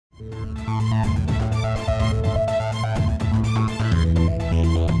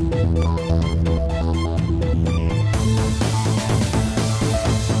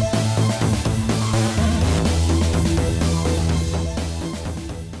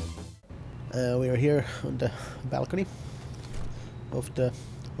We are here on the balcony of the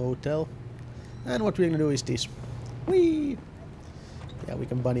hotel, and what we're gonna do is this. Whee! Yeah, we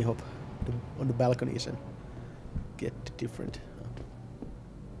can bunny hop on the balconies and get different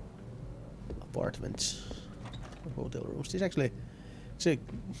apartments, hotel rooms. This actually, it's a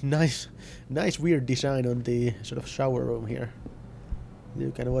nice weird design on the sort of shower room here.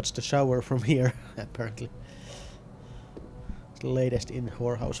 You can watch the shower from here, apparently. It's the latest in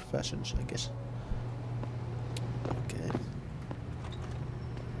whorehouse fashions, I guess. Okay.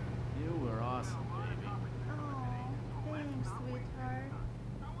 You were awesome, baby. Oh, thanks, sweetheart.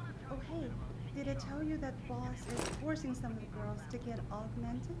 Oh, hey, did I tell you that boss is forcing some of the girls to get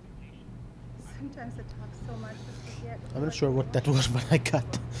augmented? Sometimes I talk so much I forget. I'm not sure what that was, but I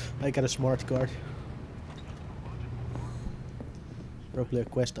got a smart card. Probably a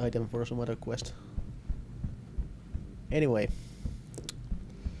quest item for some other quest. Anyway,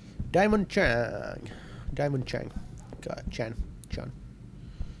 Diamond Chan, Diamond Chan,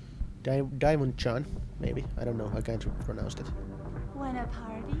 maybe. I don't know. I can't pronounce it. Want a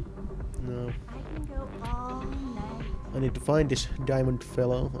party? No. I can go all night. I need to find this diamond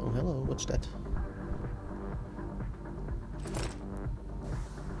fellow. Oh, hello. What's that?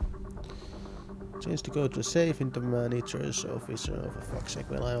 Change to go to the safe in the manager's office. Oh, for fuck's sake.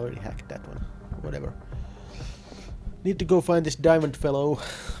 Well, I already hacked that one. Whatever. Need to go find this diamond fellow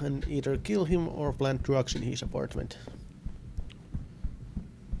and either kill him or plant drugs in his apartment.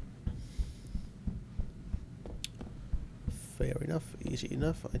 Fair enough. Easy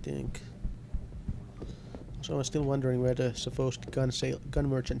enough, I think. So I'm still wondering where the supposed gun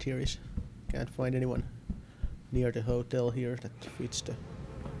merchant here is. Can't find anyone near the hotel here that fits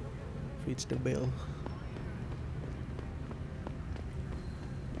the bill.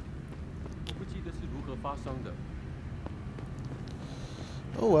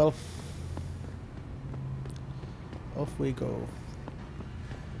 Oh well. Off we go.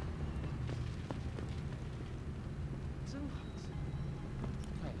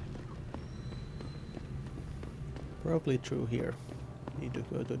 Probably through here. Need to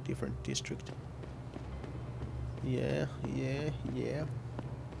go to a different district. Yeah.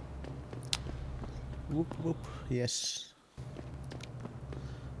 Whoop whoop, yes.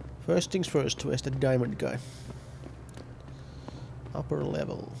 First things first, where's the diamond guy? Upper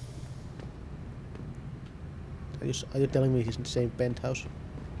level. Are you telling me he's in the same penthouse?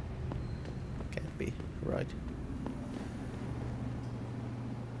 Can't be, right?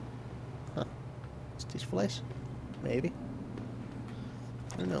 Huh. Is this place? Maybe.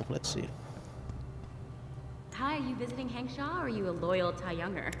 I don't know, let's see. Hi, are you visiting Hank Shaw or are you a loyal Tai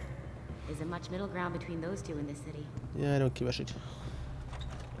Younger? Isn't much middle ground between those two in this city. Yeah, I don't give a shit.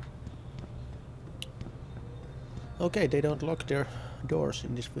 Okay, they don't lock their doors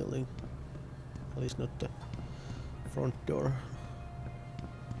in this building. At least not the front door.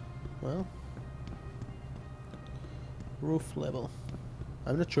 Well. Roof level.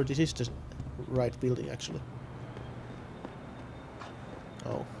 I'm not sure this is the right building actually.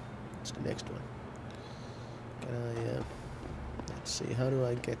 Oh, it's the next one. Can I, let's see, how do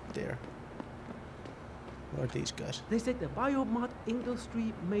I get there? Who are these guys? They said the biomod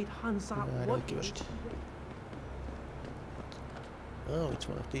industry made Hansa. I don't give a shit. Oh, it's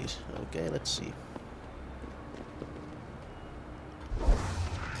one of these. Okay, let's see.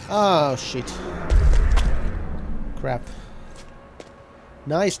 Oh, shit. Crap.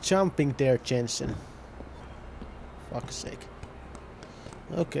 Nice jumping there, Jensen. Fuck's sake.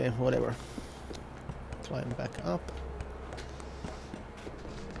 Okay, whatever. Climb back up.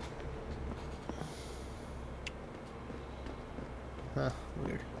 Huh,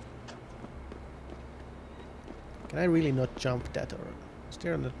 weird. Can I really not jump that, or is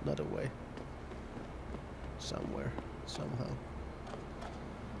there another way? Somewhere, somehow.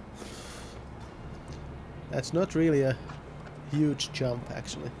 That's not really a huge jump,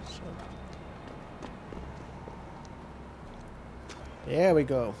 actually. So. There we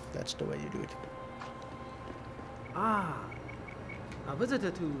go. That's the way you do it. Ah, a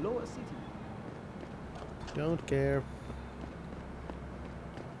visitor to lower city. Don't care.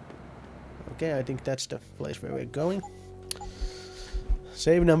 Okay, I think that's the place where we're going.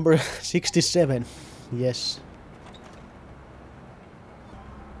 Save number 67. Yes.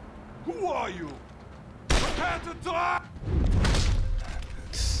 Who are you? Prepare to die!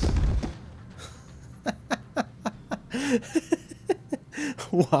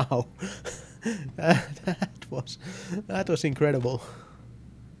 Wow. that was incredible.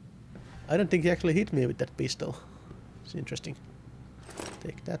 I don't think he actually hit me with that pistol. It's interesting.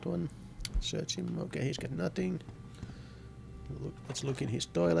 Take that one. Search him. Okay, he's got nothing. Let's look in his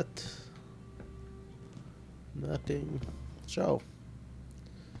toilet. Nothing. So,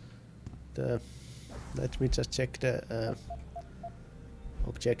 let me just check the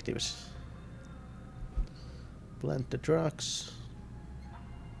objectives. Plant the drugs.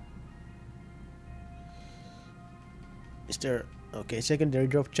 Is there... Okay, secondary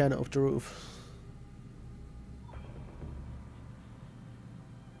drop channel off the roof.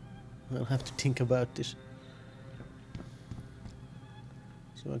 I'll have to think about this.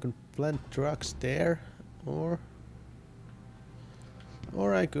 So I can plant trucks there, or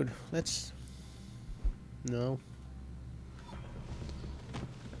I could... Let's... No.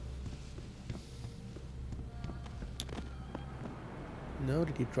 No,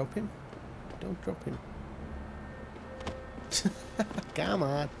 did he drop him? Don't drop him. Come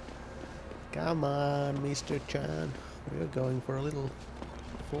on. Come on, Mr. Chan. We're going for a little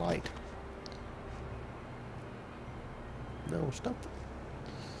flight. No, stop.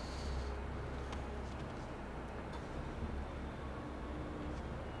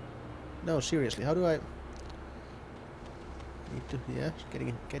 No, seriously, how do I... Need to... Yeah,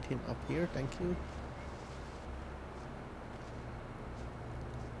 get him up here, thank you.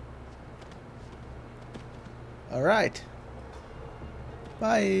 Alright.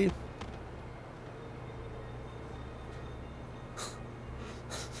 Bye.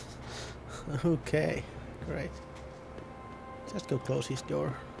 Okay, great. Just go close his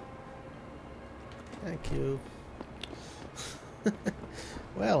door. Thank you.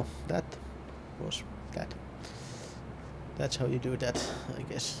 Well, that was that. That's how you do that, I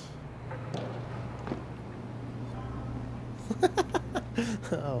guess.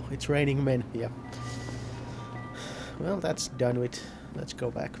 Oh, it's raining men, yeah. Well, that's done with. Let's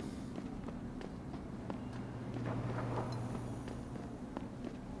go back.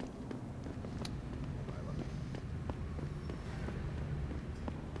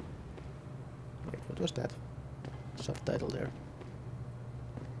 Wait, what was that? Subtitle there.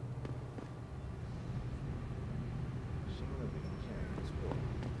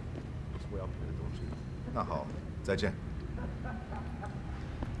 那好，再见。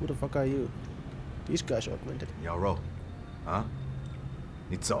 Who the fuck are you? These guys augmented. 你要肉，啊？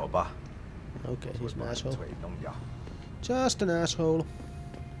你走吧。 Okay, he's an asshole. 腿弄掉。 Just an asshole.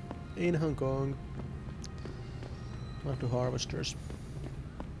 In Hong Kong. Not to harvesters.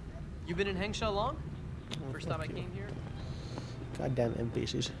 You been in Hengsha long? First time I came here? Goddamn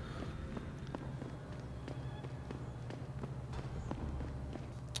NPCs.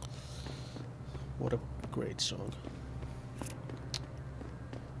 What a great song.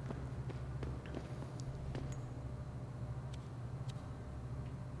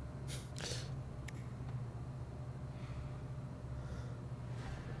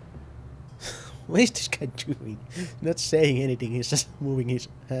 What is this guy doing? Not saying anything, he's just moving his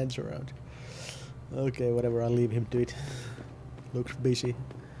hands around. Okay, whatever, I'll leave him to it. Looks busy.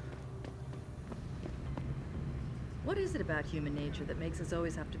 What is it about human nature that makes us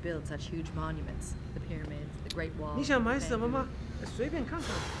always have to build such huge monuments? The pyramids, the Great Wall. 你想买什么吗？随便看看。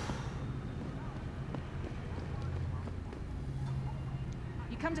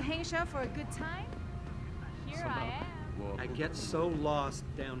 You come to Hengsha for a good time? Here I am. I get so lost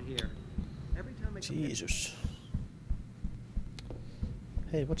down here. Every time I come in- Jesus.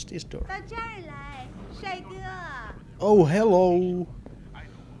 Hey, what's this door? 到这儿来，帅哥。 Oh, hello!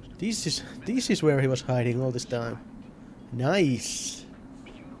 This is where he was hiding all this time. Nice.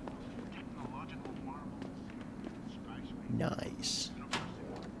 Nice.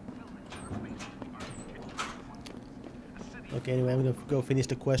 Okay, anyway, I'm gonna go finish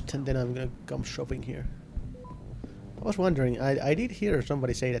the quest and then I'm gonna come shopping here. I was wondering, I did hear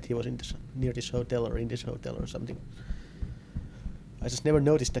somebody say that he was in this, near this hotel or in this hotel or something. I just never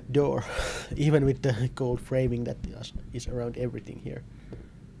noticed that door, even with the gold framing that is around everything here.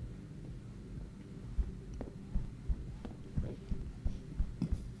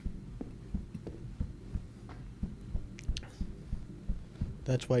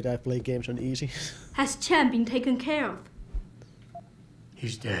 That's why I play games on easy. Has Chan been taken care of?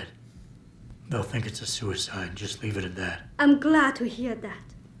 He's dead. They'll think it's a suicide. Just leave it at that. I'm glad to hear that.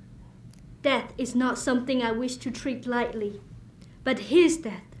 Death is not something I wish to treat lightly, but his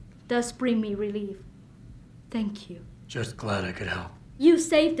death does bring me relief. Thank you. Just glad I could help. You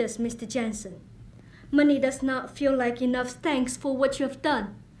saved us, Mr. Jensen. Money does not feel like enough thanks for what you have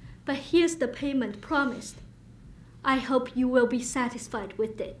done, but here's the payment promised. I hope you will be satisfied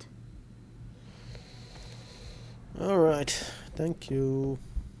with it. Alright, thank you.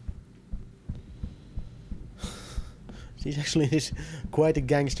 She's actually quite a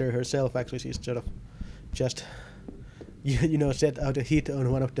gangster herself, actually. She's sort of just, you know, set out a hit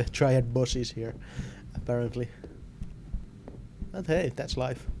on one of the triad bosses here, apparently. But hey, that's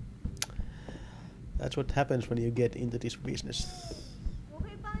life. That's what happens when you get into this business.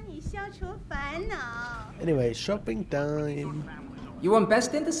 Anyway, shopping time. You want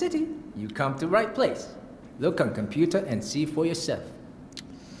best in the city? You come to right place. Look on computer and see for yourself.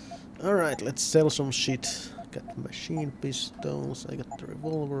 Alright, let's sell some shit. Got machine pistols, I got the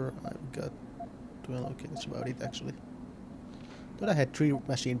revolver, I've got... Well, okay, that's about it actually. Thought I had 3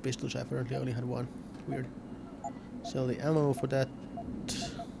 machine pistols, I apparently only had 1. Weird. Sell the ammo for that.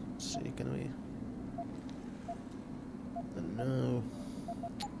 Let's see, can we... No.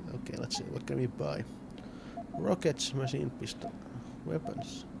 Okay, let's see, what can we buy? Rockets, machine pistol,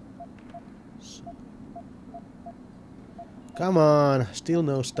 weapons. Come on, still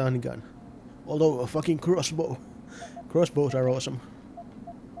no stun gun. Although a fucking crossbow. Crossbows are awesome.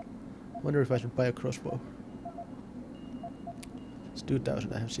 Wonder if I should buy a crossbow. It's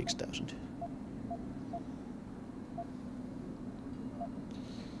 2,000, I have 6,000.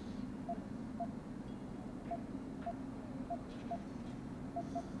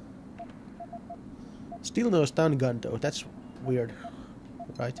 Still no stun gun though, that's weird.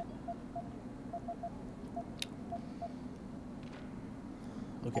 Right?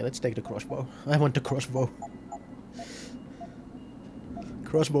 Okay, let's take the crossbow. I want the crossbow.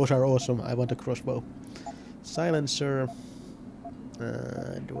 Crossbows are awesome, I want a crossbow. Silencer.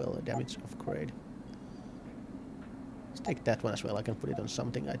 And, well, a damage upgrade. Let's take that one as well, I can put it on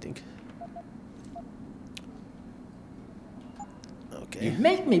something, I think. Okay. You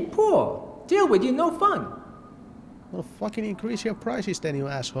make me poor! Deal with you, no fun! Well, fucking increase your prices then, you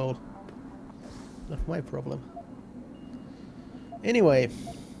asshole. Not my problem. Anyway,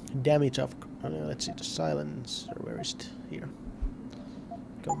 damage of... let's see, the silencer, where is it? Here.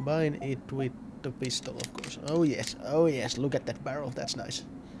 Combine it with the pistol, of course. Oh yes, look at that barrel, that's nice.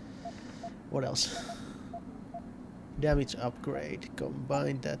 What else? Damage upgrade,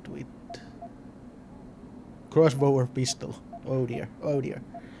 combine that with... Crossbow or pistol. Oh dear,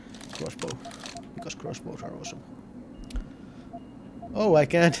 crossbow. Because crossbows are awesome. Oh, I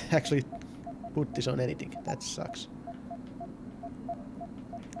can't actually put this on anything, that sucks.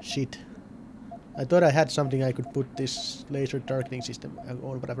 Shit. I thought I had something I could put this laser targeting system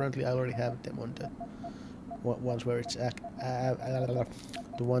on, but apparently I already have them on the ones where it's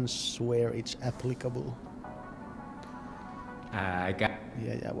the ones where it's applicable. I got...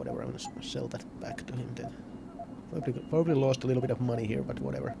 Yeah, whatever. I'm gonna sell that back to him then. Probably lost a little bit of money here, but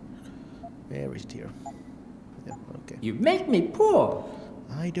whatever. Where is it here? Yeah, okay. You make me poor!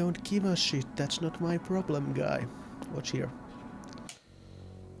 I don't give a shit. That's not my problem, guy. What's here?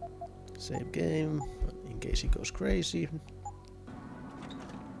 Save game, in case he goes crazy.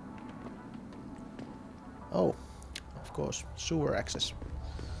 Oh, of course, sewer access.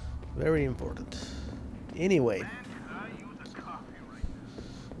 Very important. Anyway.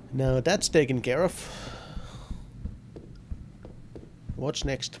 Now that's taken care of. What's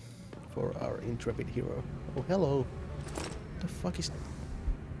next for our intrepid hero? Oh, hello. What the fuck is...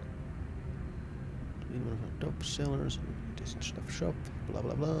 One of our top sellers, this stuff shop, blah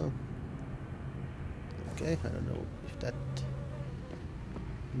blah blah. Okay, I don't know if that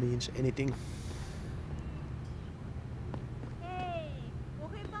means anything.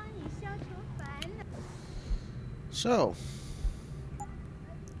 So,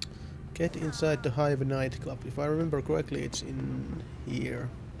 get inside the Hive nightclub. If I remember correctly, it's in here.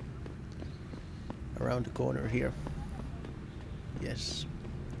 Around the corner here. Yes.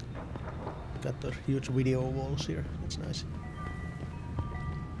 Got those huge video walls here. That's nice.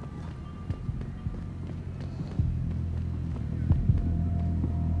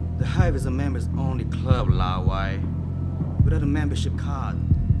 The Hive is a members only club, Lao Wai. Without a membership card,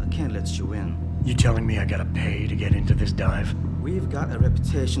 I can't let you in. You telling me I gotta pay to get into this dive? We've got a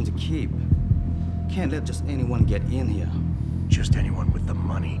reputation to keep. Can't let just anyone get in here. Just anyone with the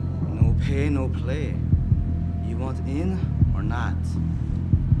money? No pay, no play. You want in or not?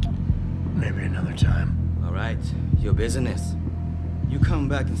 Maybe another time. All right, your business. You come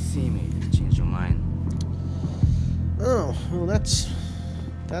back and see me if you change your mind. Oh, well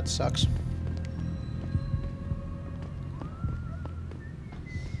that sucks.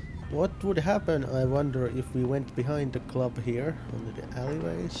 What would happen, I wonder, if we went behind the club here, under the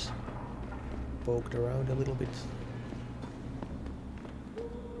alleyways, poked around a little bit.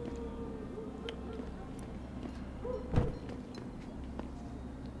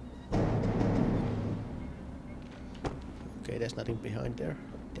 Okay, there's nothing behind there.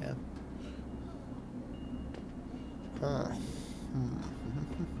 Damn. Huh.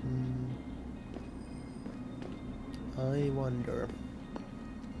 I wonder.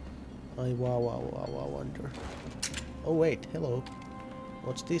 I wonder. Oh wait, hello.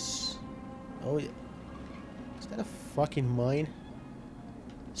 What's this? Oh yeah. Is that a fucking mine?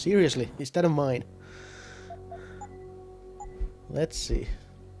 Seriously, is that a mine? Let's see.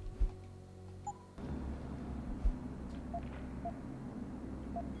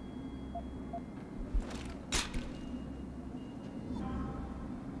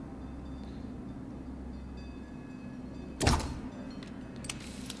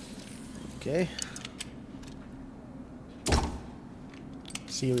 Okay.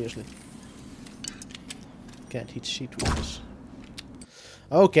 Seriously. Can't hit shit with this.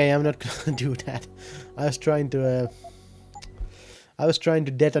 Okay, I'm not gonna do that. I was trying to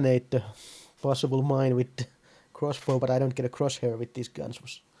detonate the possible mine with the crossbow, but I don't get a crosshair with these guns.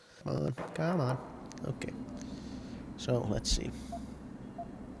 Come on, come on. Okay. So let's see.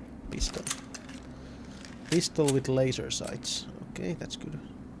 Pistol. Pistol with laser sights. Okay, that's good.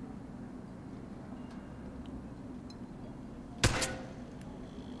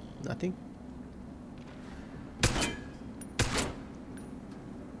 Nothing.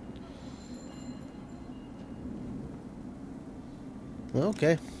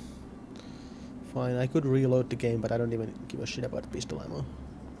 Okay. Fine, I could reload the game, but I don't even give a shit about pistol ammo.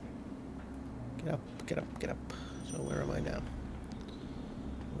 Get up, get up, get up. So where am I now?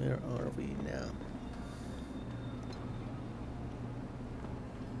 Where are we now?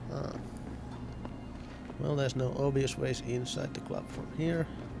 Ah. Well, there's no obvious ways inside the club from here.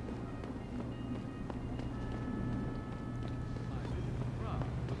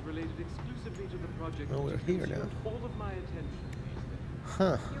 Oh, we're here now.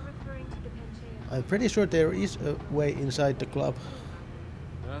 Huh. I'm pretty sure there is a way inside the club.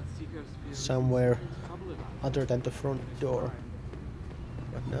 Somewhere other than the front door.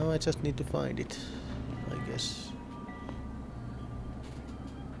 But now I just need to find it, I guess.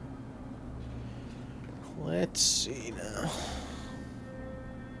 Let's see now.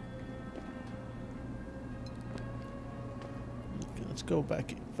 Okay, let's go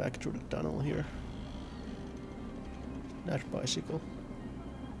back through the tunnel here. That bicycle.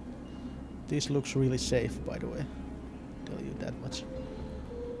 This looks really safe, by the way. Tell you that much.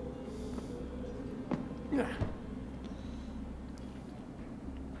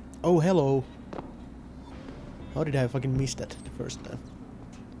 Oh, hello. How did I fucking miss that the first time?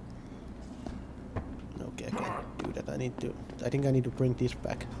 Okay, I can't do that. I think I need to bring this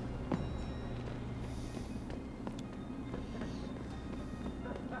back.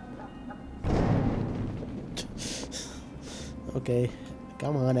 Okay,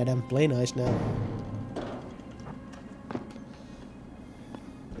 come on, Adam, play nice now.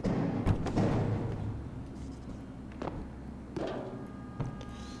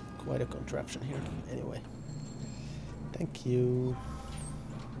 Quite a contraption here, anyway. Thank you.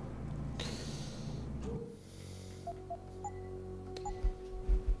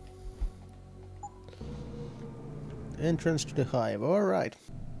 Entrance to the hive, alright.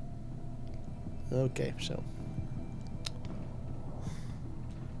 Okay, so.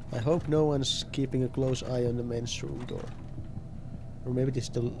 I hope no one's keeping a close eye on the men's room door. Or maybe this is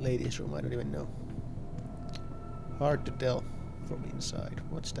the ladies' room, I don't even know. Hard to tell from inside.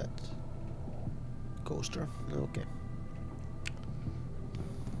 What's that? Coaster. Okay.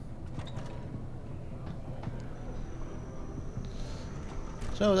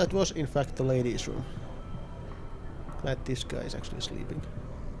 So that was in fact the ladies' room. Glad this guy is actually sleeping.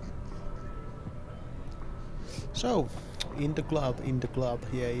 So, in the club, yeah, we're in the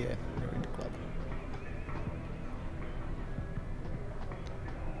club.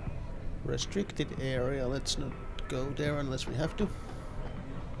 Restricted area, let's not go there unless we have to.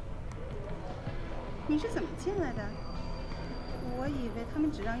 你是怎么进来的？我以为他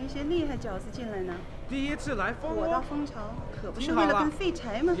们只让一些厉害角子进来呢。第一次来蜂窝，我到蜂巢可不是为了跟废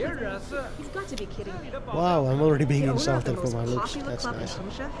柴们。别惹事。You've got to be kidding me. Wow, I'm already being insulted for my looks. That's nice.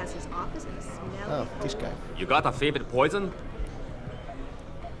 Oh, this guy. You got a favorite poison?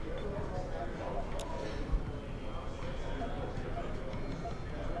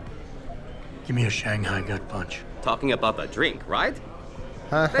 Give me a Shanghai gut punch. Talking about the drink, right?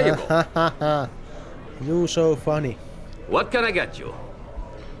 There you go. You so funny. What can I get you?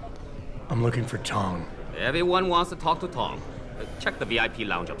 I'm looking for Tong. Everyone wants to talk to Tong. Check the VIP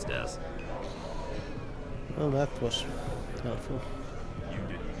lounge upstairs. Well, that was helpful. You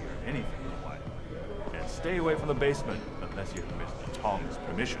didn't hear anything, White. And stay away from the basement unless you have Mr. Tong's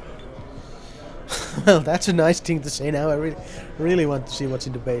permission. Well, that's a nice thing to say now. I really want to see what's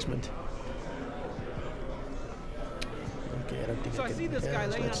in the basement. Okay, I don't think So I I can. see this guy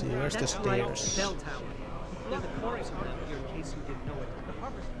laying Let's on see, the where's the ground. That's right, stairs? bell tower. There's a chorus down here in case you didn't know it. The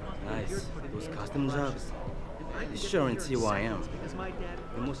harbor's Nice. Those customs ups. They sure ain't TYM.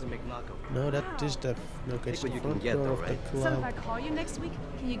 They mostly make knockoff. No, that is the Take what you can front get, door though, of the right? So if club. I call you next week,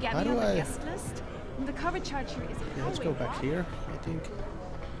 can you get How me do on the I- guest list? The cover charge here is Yeah, let's go highway back walk. here, I think.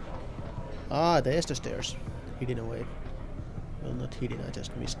 Ah, there's the stairs. Hidden away. Well, not hidden, I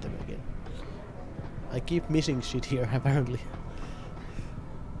just missed them again. I keep missing shit here, apparently.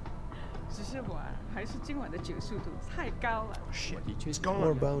 只是我还是今晚的酒速度太高了。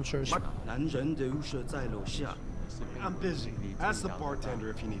 More bouncers. I'm busy. Ask the bartender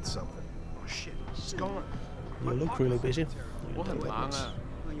if you need something. Oh shit, he's gone. You look really busy.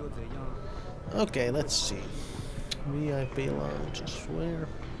 Okay, let's see. VIP lounge is where?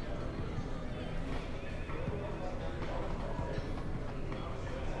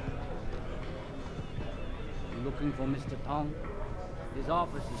 Looking for Mr. Tong? His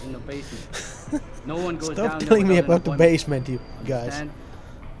office is in the basement. No one goes down Stop there telling me without an about the appointment. basement, you guys. Understand?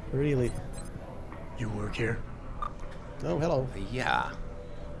 Really. You work here? Oh, hello. Yeah.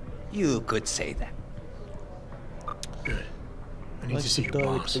 You could say that. Good. I need Like to see your to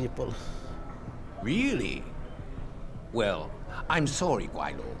talk with boss. people. Really? Well, I'm sorry,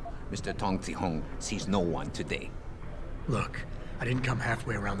 Guilo. Mr. Tong Zihong sees no one today. Look, I didn't come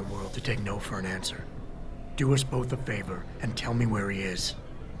halfway around the world to take no for an answer. Do us both a favor and tell me where he is.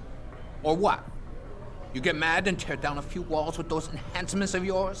 Or what? You get mad and tear down a few walls with those enhancements of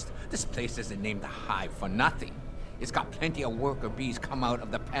yours? This place isn't named the Hive for nothing. It's got plenty of worker bees come out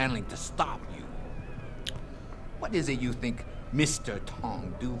of the paneling to stop you. What is it you think Mr.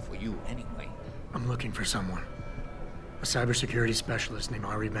 Tong do for you anyway? I'm looking for someone. A cybersecurity specialist named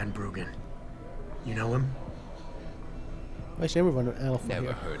Ari Van Bruggen. You know him? Why is everyone an alpha Never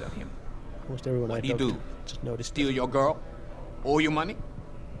here? heard of him. Almost everyone What I do you talked do? to just noticed. Steal your girl? Owe you money?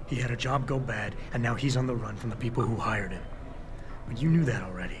 He had a job go bad, and now he's on the run from the people who hired him. But you knew that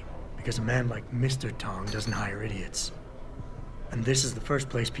already, because a man like Mr. Tong doesn't hire idiots. And this is the first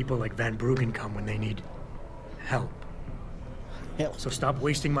place people like Van Bruggen come when they need help. Help. So stop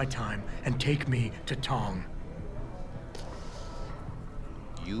wasting my time and take me to Tong.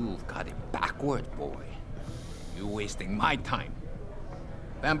 You've got it backwards, boy. You're wasting my time.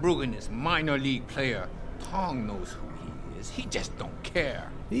 Van Bruggen is minor league player. Tong knows who he is. He just don't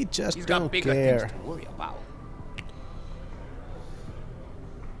care. He just He's don't got bigger care. things to worry about.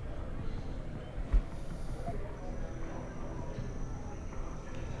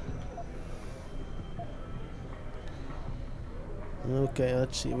 Okay,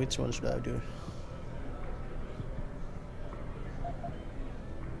 let's see, which one should I do?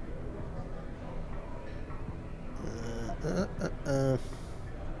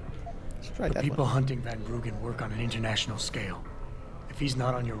 Let's try The that people one. hunting Van Bruggen work on an international scale. If he's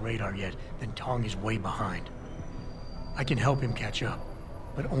not on your radar yet, then Tong is way behind. I can help him catch up,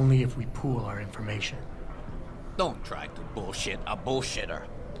 but only if we pool our information. Don't try to bullshit a bullshitter.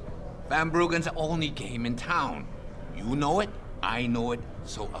 Van Bruggen's the only game in town. You know it, I know it,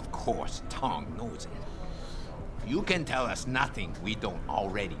 so of course Tong knows it. You can tell us nothing we don't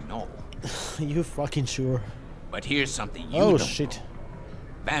already know. You fucking sure? But here's something you Oh don't shit. know.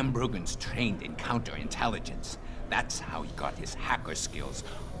 Van Bruggen's trained in counterintelligence. That's how he got his hacker skills,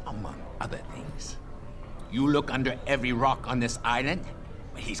 among other things. You look under every rock on this island,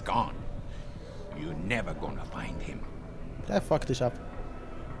 but he's gone. You're never gonna find him. Did I fuck this up?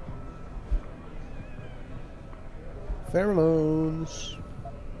 Pheromones.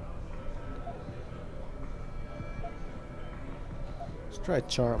 Let's try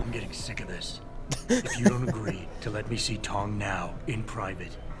charm. I'm getting sick of this. If you don't agree to let me see Tong now, in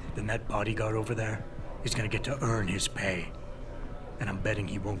private, then that bodyguard over there is gonna get to earn his pay. And I'm betting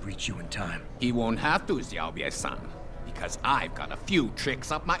he won't reach you in time. He won't have to, Xiaobie-san, because I've got a few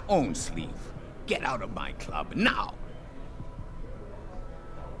tricks up my own sleeve. Get out of my club now!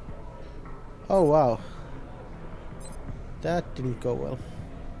 Oh wow. That didn't go well.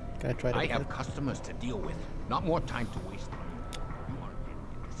 Can I try that I again? have customers to deal with, not more time to waste on you. You are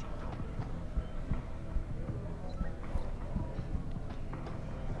getting to see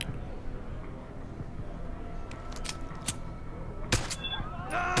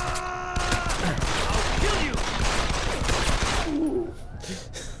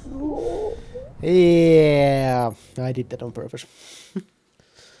Yeah, I did that on purpose.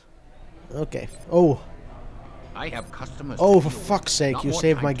 Okay. Oh. I have customers. Oh, to for deal with, fuck's sake! not You more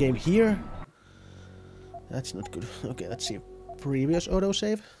saved time my to game waste. here. That's not good. Okay, let's see. Previous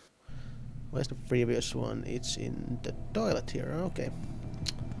autosave. Where's the previous one? It's in the toilet here. Okay.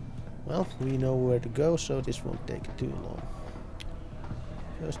 Well, we know where to go, so this won't take too long.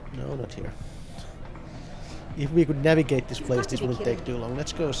 First, no, not here. If we could navigate this place, this wouldn't take too long.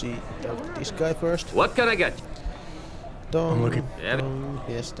 Let's go see this guy first. What can I get? Dong, looking. dong.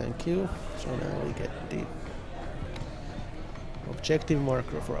 Yes, thank you. So now we get the objective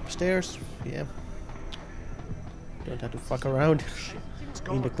marker for upstairs. Yeah. Don't have to fuck around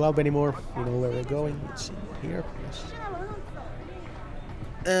in the club anymore. We know where we're going. It's in here. Yes.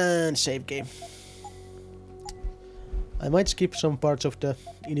 And save game. I might skip some parts of the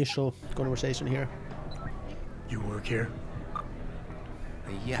initial conversation here. You work here?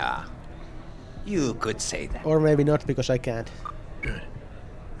 Yeah. You could say that. Or maybe not, because I can't. Good.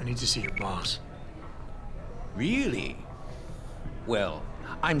 I need to see your boss. Really? Well,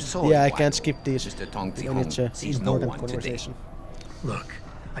 I'm sorry. Yeah, I can't skip these. Mr. Tong When it's an sees no important one conversation. today. Look,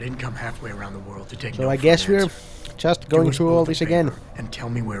 I didn't come halfway around the world to take So no I guess for an we're answer. just Do going us through both all a this favor again. And tell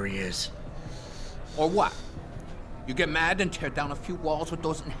me where he is. Or what? You get mad and tear down a few walls with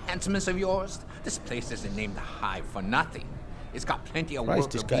those enhancements of yours? This place isn't named the Hive for nothing. It's got plenty of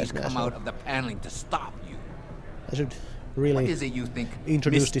Christ, this worker guy's bees an come asshole. out of the paneling to stop you. I should What really is it you think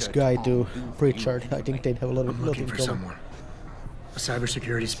introduce Mr. this guy Tong to do for Pritchard. you? I think they'd have a lot I'm in looking for common. someone. A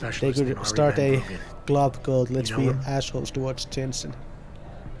cybersecurity They specialist named could Ari start Van a Bruggen. club called Let's You know Be him? Assholes Towards Jensen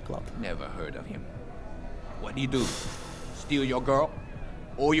Club. Never heard of him. What do you do? Steal your girl?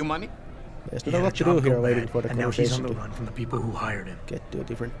 Owe you money? There's He not a had lot to job do here go waiting bad, for the and now he's on conversation the to run from the people who hired him. get to a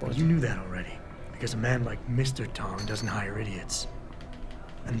different But point. you knew that already, because a man like Mr. Tong doesn't hire idiots.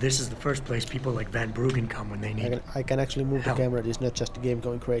 And this is the first place people like Van Bruggen come when they need I can actually move help. the camera. It's not just the game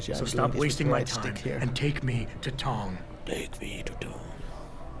going crazy. So I'm stop doing this wasting with the my right time stick here. and take me to Tong. Take me to Tong.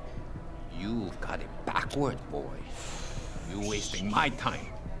 You've got it backward, boy. You're wasting my time.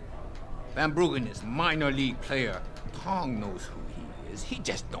 Van Bruggen is minor league player. Tong knows who he is. He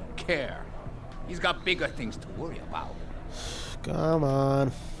just don't care. He's got bigger things to worry about. Come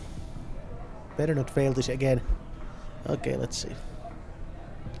on. Better not fail this again. Okay, let's see.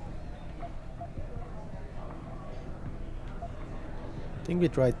 I think we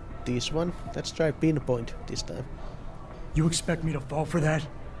tried this one. Let's try pinpoint this time. You expect me to fall for that?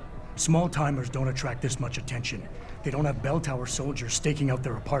 Small timers don't attract this much attention. They don't have bell tower soldiers staking out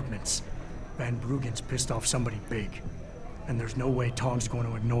their apartments. Van Bruggen's pissed off somebody big. And there's no way Tong's going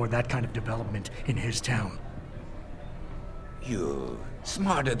to ignore that kind of development in his town. You're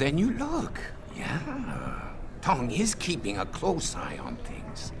smarter than you look. Yeah. Tong is keeping a close eye on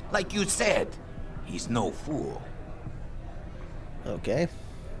things. Like you said, he's no fool. Okay.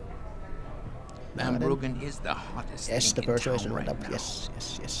 Van Bruggen is the hottest Yes, the thing in persuasion town went right up. now.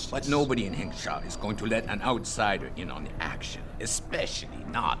 Yes. But nobody in Hengsha is going to let an outsider in on the action, especially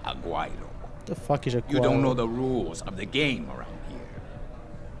not a Guaylo. The fuck is a You don't Guaylo? know the rules of the game around here.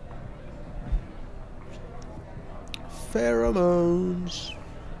 Pheromones.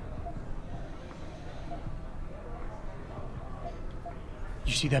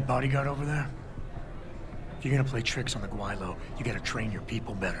 You see that bodyguard over there? If you're gonna play tricks on the Guaylo, you gotta train your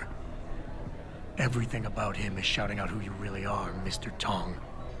people better. Everything about him is shouting out who you really are, Mr. Tong.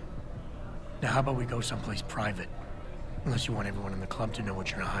 Now how about we go someplace private? Unless you want everyone in the club to know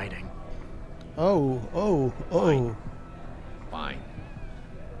what you're hiding. Oh. Fine.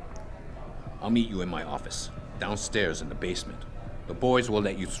 I'll meet you in my office, downstairs in the basement. The boys will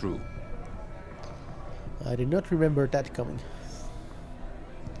let you through. I did not remember that coming.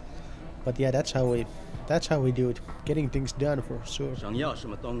 But yeah, that's how we do it. Getting things done for sure. 想要什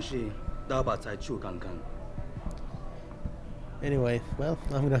么东西，大把才去看看。 Anyway, well,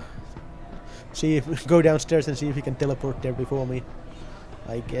 I'm gonna go downstairs and see if he can teleport there before me.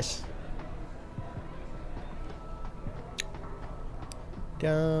 I guess.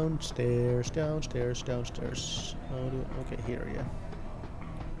 Downstairs. Okay, here, yeah.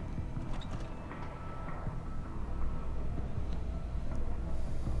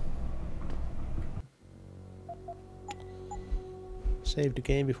 Save the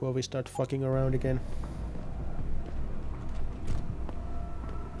game before we start fucking around again.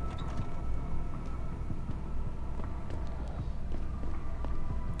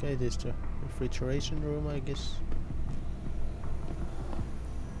 Okay, this is the refrigeration room, I guess.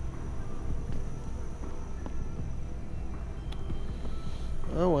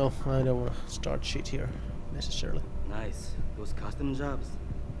 Oh well, I don't want to start shit here necessarily. Nice. Those custom jobs.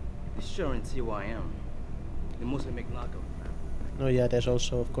 They sure ain't see who I am. They mostly make knockoff. Oh yeah, there's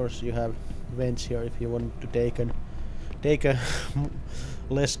also, of course, you have vents here if you want to take a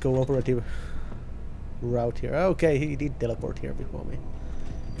less cooperative route here. Okay, he did teleport here before me.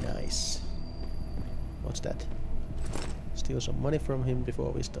 Nice. What's that? Steal some money from him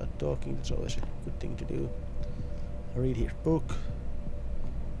before we start talking. That's always a good thing to do. Read his book.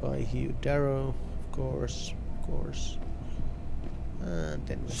 Buy Hugh Darrow, of course. And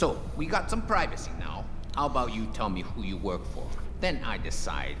then So, we got some privacy now. How about you tell me who you work for? Then I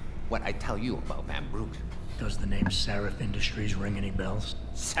decide what I tell you about Van Bruggen. Does the name Seraph Industries ring any bells?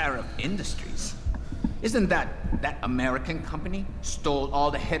 Seraph Industries? Isn't that American company? Stole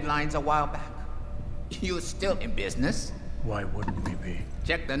all the headlines a while back. You're still in business? Why wouldn't we be?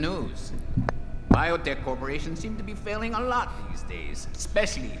 Check the news. Biotech corporations seem to be failing a lot these days,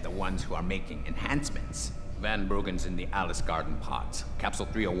 especially the ones who are making enhancements. Van Bruggen's in the Alice Garden pods. Capsule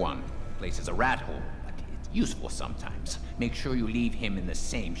 301. Place is a rat hole, but it's useful sometimes. Make sure you leave him in the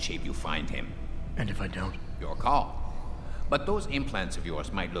same shape you find him. And if I don't? Your call. But those implants of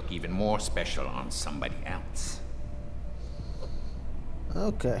yours might look even more special on somebody else.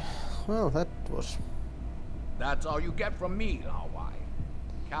 Okay. Well, that was... That's all you get from me, Lao Wai.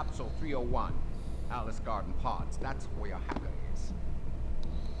 Capsule 301. Alice Garden pods. That's where your hacker is.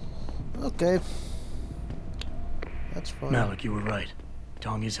 Okay. That's fine. Malik, you were right.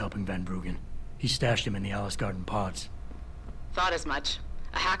 Tong is helping Van Bruggen. He stashed him in the Alice Garden pods. Thought as much.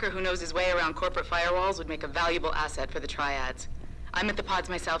 A hacker who knows his way around corporate firewalls would make a valuable asset for the triads. I'm at the pods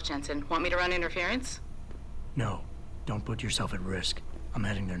myself, Jensen. Want me to run interference? No. Don't put yourself at risk. I'm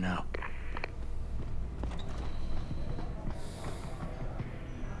heading there now.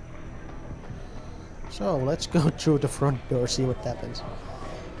 So, let's go through the front door, see what happens.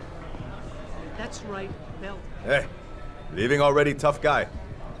 That's right, Belt. Hey, leaving already, tough guy?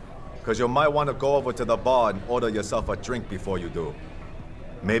 Because you might want to go over to the bar and order yourself a drink before you do.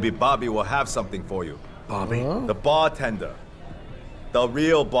 Maybe Bobby will have something for you. Bobby? The bartender. The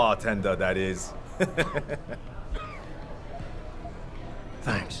real bartender, that is.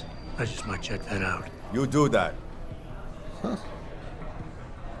 Thanks. I just might check that out. You do that. Huh.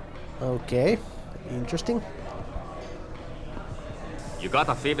 Okay. Interesting. You got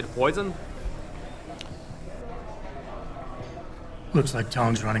a favorite poison? Looks like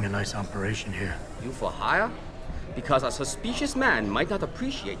Tong's running a nice operation here. You for hire? Because a suspicious man might not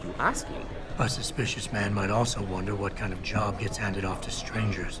appreciate you asking. A suspicious man might also wonder what kind of job gets handed off to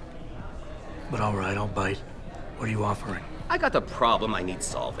strangers. But all right, I'll bite. What are you offering? I got a problem I need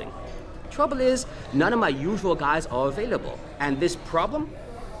solving. Trouble is, none of my usual guys are available. And this problem?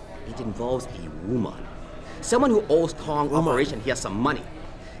 It involves a woman. Someone who owes Tong Operation here some money.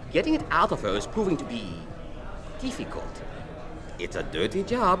 Getting it out of her is proving to be difficult. It's a dirty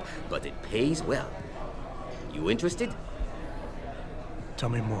job, but it pays well. You interested? Tell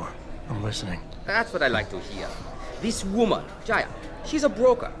me more. I'm listening. That's what I like to hear. This woman, Jaya, she's a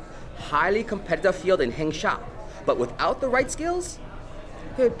broker. Highly competitive field in Hengsha. But without the right skills,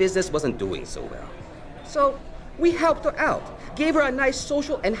 her business wasn't doing so well. So we helped her out. Gave her a nice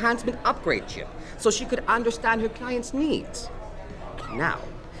social enhancement upgrade chip so she could understand her clients' needs. Now,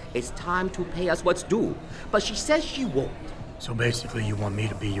 it's time to pay us what's due. But she says she won't. So basically you want me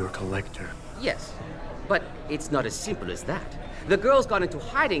to be your collector? Yes. But it's not as simple as that. The girl's gone into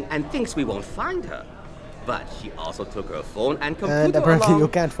hiding and thinks we won't find her. But she also took her phone and computer apparently along you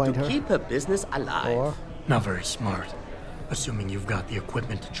can't find to her. keep her business alive. Or... Not very smart. Assuming you've got the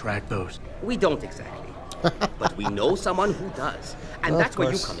equipment to track those. We don't exactly. But we know someone who does. And that's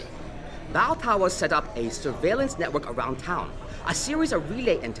where you come in. Bow Tower set up a surveillance network around town. A series of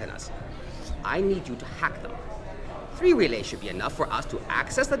relay antennas. I need you to hack them. 3 relays should be enough for us to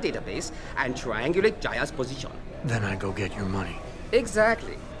access the database and triangulate Jaya's position. Then I go get your money.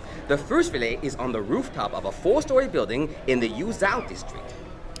 Exactly. The first relay is on the rooftop of a 4-story building in the Yuzhou district.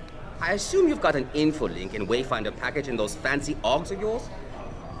 I assume you've got an info link and Wayfinder package in those fancy OGs of yours?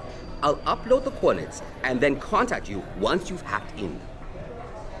 I'll upload the coordinates and then contact you once you've hacked in.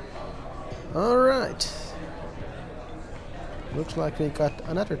 Alright. Looks like we got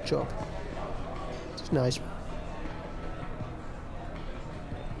another job. It's nice.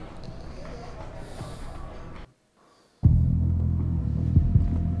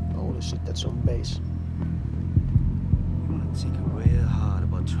 Holy shit, that's on base. You wanna think real hard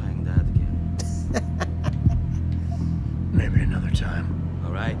about trying that again. Maybe another time.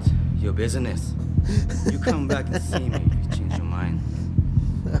 Alright, your business. You come back and see me if you change your mind.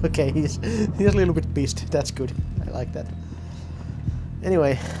 Okay, he's a little bit pissed. That's good. I like that.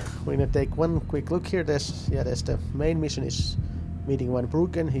 Anyway, we're gonna take one quick look here. There's the main mission is meeting Van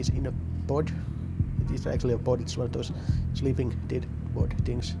Bruggen. He's in a pod. It is actually a pod. It's one of those sleeping dead pod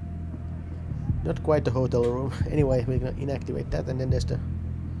things. Not quite the hotel room. Anyway, we're gonna inactivate that, and then there's the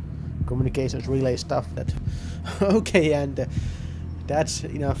communications relay stuff. That okay, and That's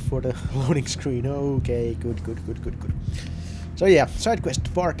enough for the loading screen. Okay, good. So yeah, side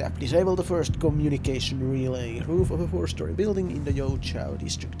quest, part app. Disable the first communication relay. Roof of a 4-story building in the Youchao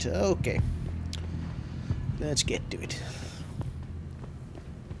district. Okay. Let's get to it.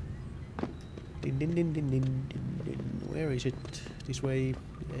 Din din din din din din din. Where is it? This way.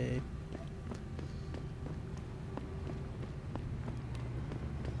 Yay.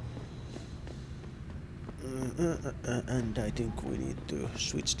 And I think we need to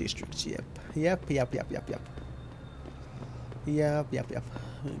switch districts. Yep. We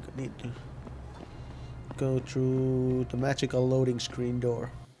need to go through the magical loading screen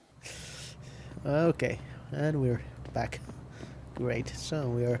door. Okay, and we're back. Great. So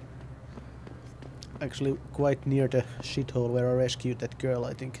we're actually quite near the shithole where I rescued that girl,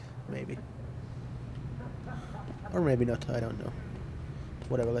 I think. Maybe. Or maybe not, I don't know.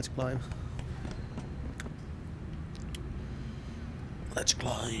 Whatever, let's climb. Let's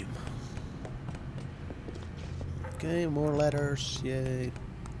climb. Okay, more ladders, yay.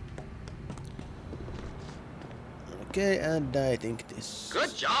 Okay, and I think this...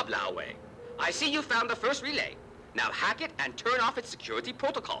 Good job, Lao Wei. I see you found the first relay. Now hack it and turn off its security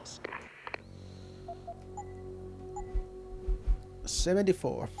protocols.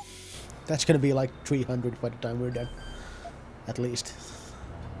 74. That's gonna be like 300 by the time we're done. At least.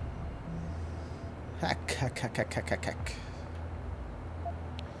 Hack.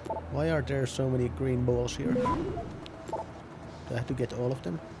 Why are there so many green balls here? Do I have to get all of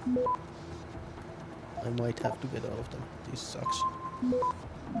them? I might have to get all of them. This sucks.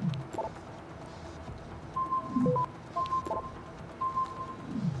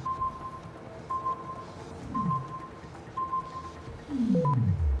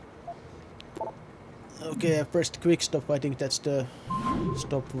 Okay, I pressed quick stop. I think that's the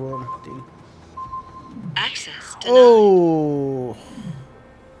stop worm thing. Access denied. Oh!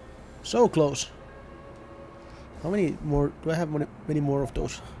 So close. How many more? Do I have many more of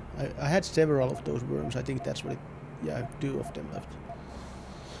those? I had several of those worms. I think that's what it... Yeah, I have 2 of them left.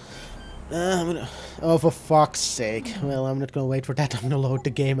 I'm gonna... Oh, for fuck's sake. Well, I'm not gonna wait for that. I'm gonna load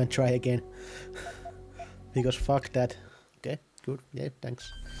the game and try again. Because fuck that. Okay, good. Yeah,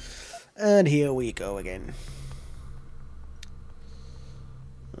 thanks. And here we go again.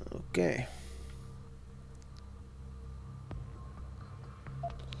 Okay.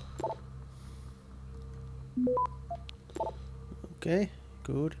 Okay,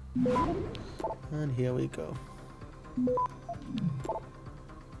 good. And here we go.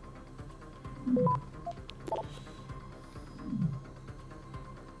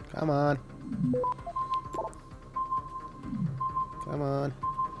 Come on. Come on.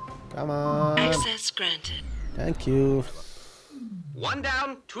 Come on. Access granted. Thank you. 1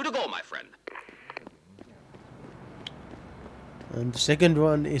 down, 2 to go, my friend. And the second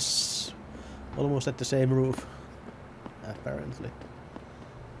one is almost at the same roof. Apparently.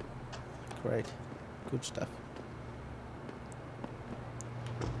 Great. Good stuff.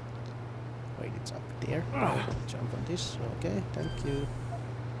 Wait, it's up there. Jump on this. Okay, thank you.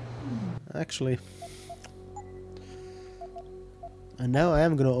 Actually... And now I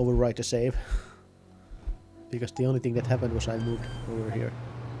am gonna overwrite the save. Because the only thing that happened was I moved over here.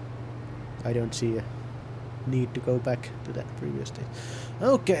 I don't see a need to go back to that previous state.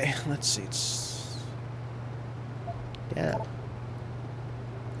 Okay, let's see. It's... Damn.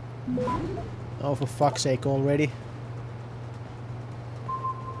 Oh, for fuck's sake already.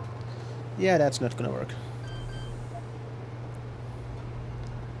 Yeah, that's not gonna work.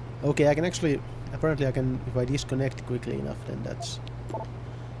 Okay, I can actually... Apparently I can... If I disconnect quickly enough, then that's...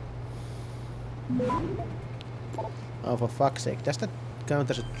 Oh, for fuck's sake. Does that count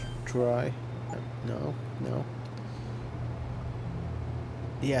as a try? No, no.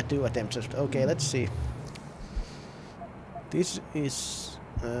 Yeah, 2 attempts. Okay, let's see. This is...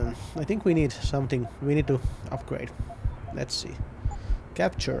 I think we need something. We need to upgrade. Let's see.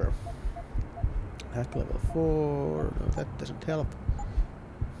 Capture. Hack level 4. No, that doesn't help.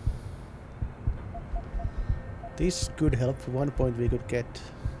 This could help. For 1 point we could get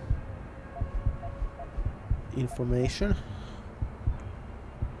information.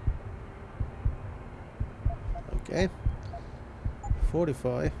 Okay.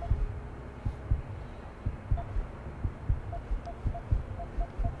 45.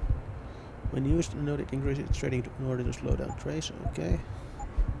 When used, note it increases its rating in order to slow down trace. Okay.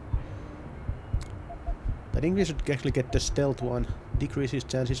 That increase would actually get the stealth one. Decreases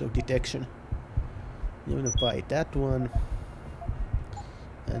chances of detection. I'm gonna buy that one.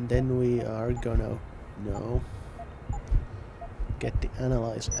 And then we are gonna get the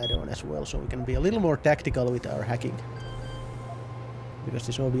analyze add-on as well, so we can be a little more tactical with our hacking. Because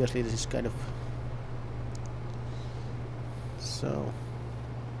this obviously this is kind of so.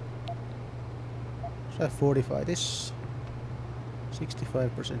 So I fortify this.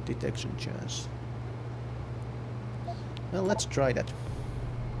 65% detection chance. Well, let's try that.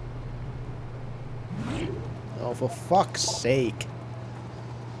 Oh, for fuck's sake!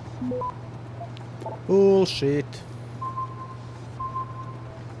 Bullshit.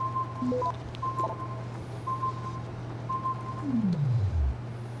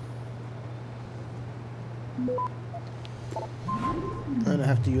 And I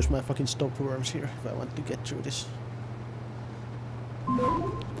have to use my fucking stop worms here if I want to get through this.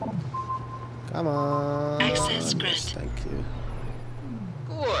 Come on. Access granted. Yes, thank you.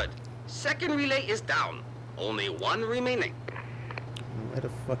 Good. Second relay is down. Only one remaining. Where the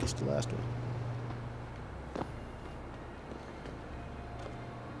fuck is the last one?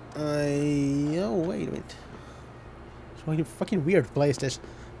 Oh, wait a minute. So in a fucking weird place, there's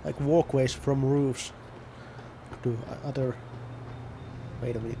like walkways from roofs to other.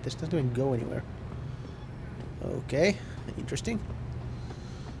 Wait a minute, this doesn't even go anywhere. Okay, interesting.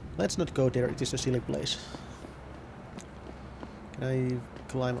 Let's not go there, it is a silly place. Can I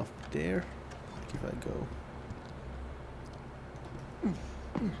climb up there? Like if I go.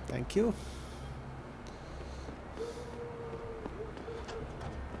 Thank you.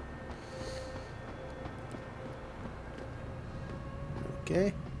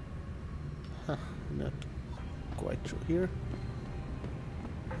 Okay. Huh, not quite through here.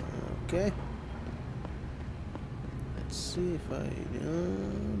 Okay. Let's see if I... No.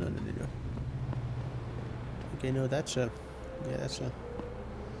 Okay, no, that's a... Yeah, that's a...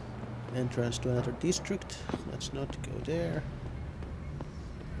 entrance to another district. Let's not go there.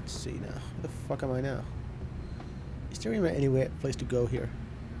 Let's see now. Where the fuck am I now? Is there even any place to go here?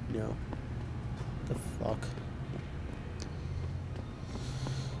 No. The fuck?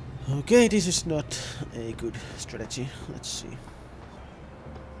 Okay, this is not a good strategy. Let's see.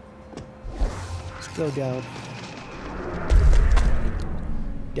 Let's go down.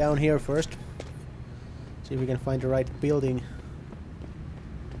 Down here first. See if we can find the right building.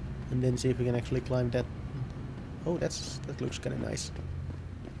 And then see if we can actually climb that. Oh, that looks kind of nice.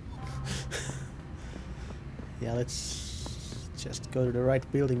 Yeah, let's just go to the right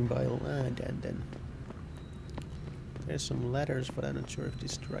building by land and then there's some ladders, but I'm not sure if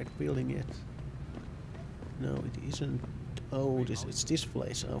this is the right building yet. No, it isn't. Oh, it's this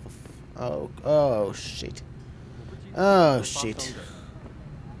place. Oh shit. Oh shit.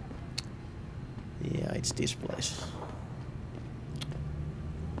 Yeah, it's this place.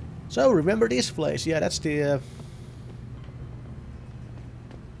 So remember this place? Yeah, that's the.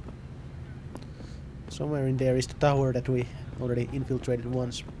 Somewhere in there is the tower that we already infiltrated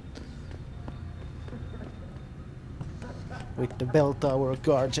once. With the bell tower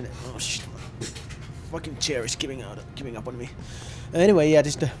guards and oh shit, fucking chair is giving up on me. Anyway, yeah,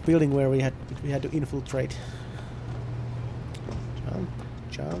 this is the building where we had to infiltrate.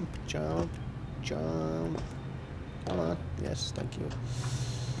 Jump. Come on, yes, thank you.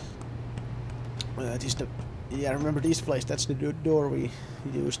 This is the remember this place? That's the door we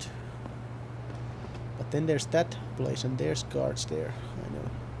used. But then there's that place and there's guards there. I know.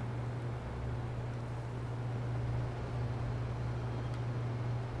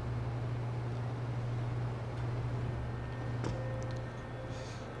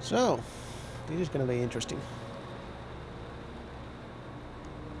 So, this is gonna be interesting.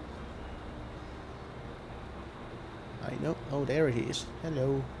 I know. Oh, there he is.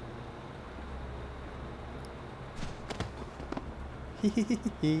 Hello.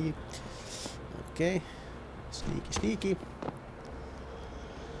 Okay. Sneaky.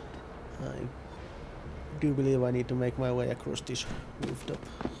 I do believe I need to make my way across this rooftop.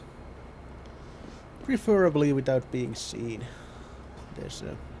 Preferably without being seen. There's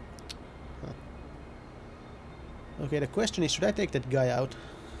a... Okay, the question is, should I take that guy out?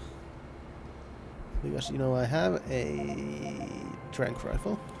 Because, you know, I have a tranq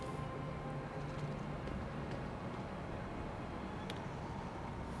rifle.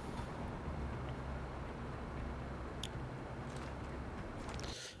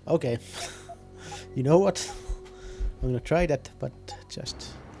 Okay. You know what? I'm gonna try that, but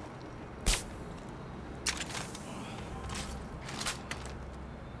just...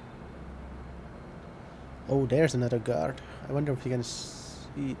 Oh, there's another guard. I wonder if he can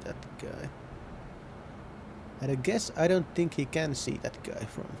see that guy. And I guess I don't think he can see that guy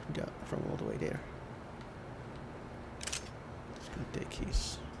from all the way there. Just gonna take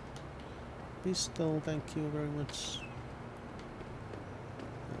his pistol, thank you very much.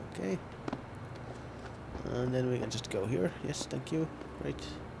 Okay. And then we can just go here. Yes, thank you. Right.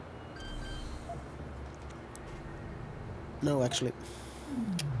 No, actually.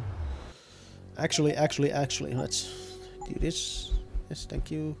 Actually, let's do this. Yes,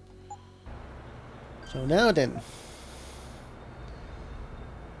 thank you. So now then.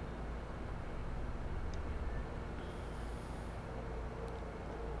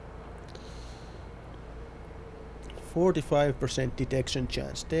 %45% detection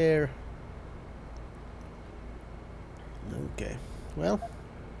chance there. Okay, well,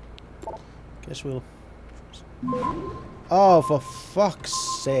 guess we'll... Oh, for fuck's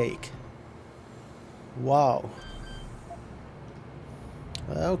sake. Wow.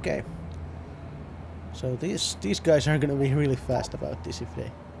 Okay. So these guys are gonna be really fast about this if they...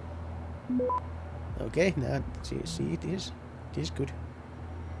 Okay, now see this is good.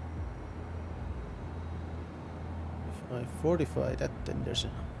 If I fortify that, then there's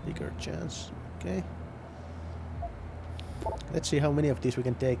a bigger chance. Okay. Let's see how many of these we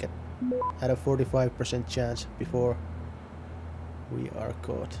can take at a 45% chance before we are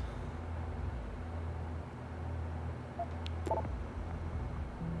caught.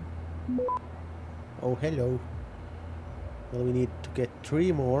 Oh, hello. Well, we need to get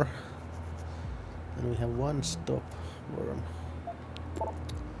 3 more. And we have 1 stop worm.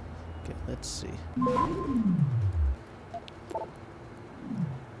 Okay, let's see.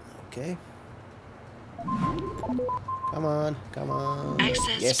 Okay. Come on, come on.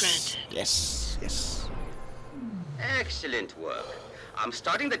 Access yes, granted. yes. Excellent work. I'm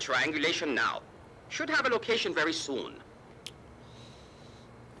starting the triangulation now. Should have a location very soon.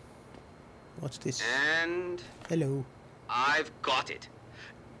 What's this? And... Hello. I've got it.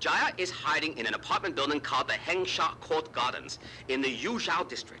 Jaya is hiding in an apartment building called the Hengsha Court Gardens in the Yuzhou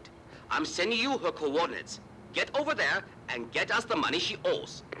district. I'm sending you her coordinates. Get over there and get us the money she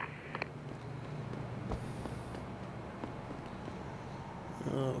owes.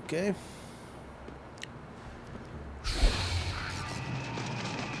 Okay.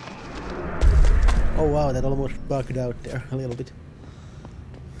 Oh wow, that almost bugged out there a little bit.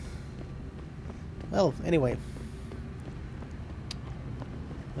 Well, anyway.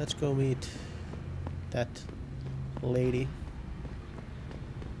 Let's go meet that lady.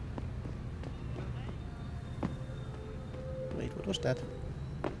 Wait, what was that?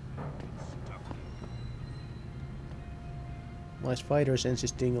 My spider sense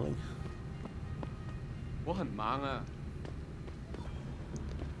is tingling. 我很忙啊。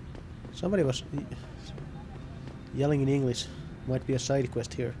 Somebody was yelling in English. Might be a side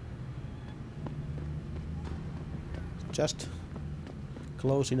quest here. Just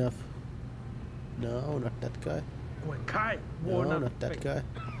close enough. No, not that guy. No, not that guy.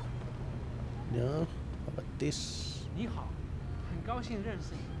 No, how about this? 你好，很高兴认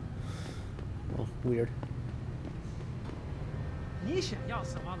识你。 Oh, weird. 你想要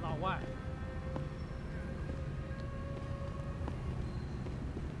什么，老外？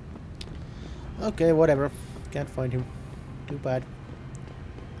 Okay, whatever. Can't find him. Too bad.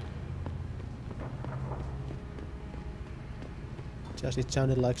 Just it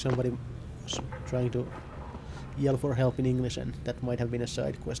sounded like somebody was trying to yell for help in English, and that might have been a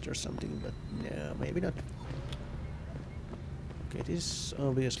side quest or something, but no, maybe not. Okay, this is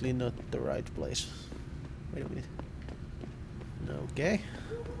obviously not the right place. Wait a minute. Okay.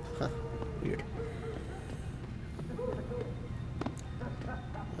 Huh, weird.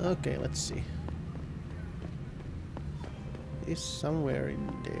 Okay, let's see. It's somewhere in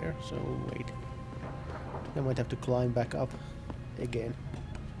there, so wait. I might have to climb back up again.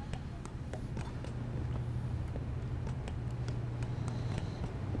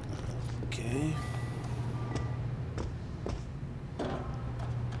 Okay.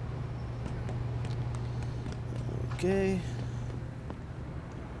 Okay.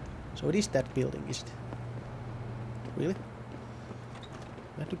 So it is that building, is it? Really?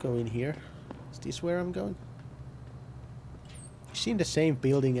 I have to go in here. Is this where I'm going? Is she in the same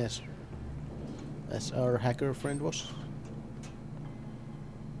building as our hacker friend was?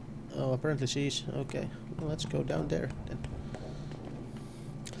 Oh, apparently she's... Okay, well, let's go down there then.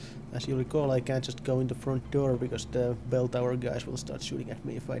 As you recall, I can't just go in the front door because the bell tower guys will start shooting at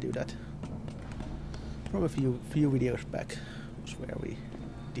me if I do that. From a few videos back was where we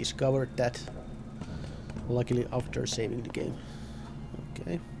discovered that. Luckily after saving the game.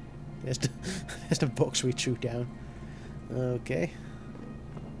 Okay. There's the box we threw down. Okay.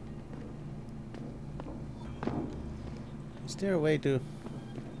 Is there a way to...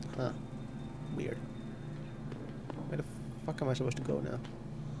 Huh. Weird. Where the fuck am I supposed to go now?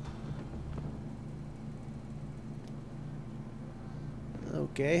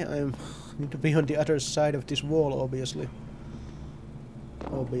 Okay, I need to be on the other side of this wall, obviously.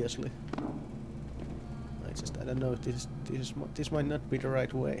 obviously. I don't know. This might not be the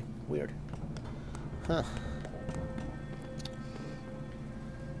right way. Weird. Huh.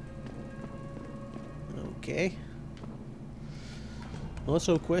 Okay.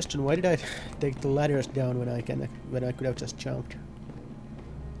 Also, question: why did I take the ladders down when I could have just jumped?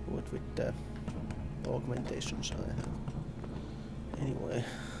 What with the augmentations I have. Anyway,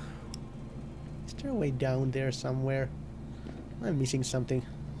 is there a way down there somewhere? I'm missing something.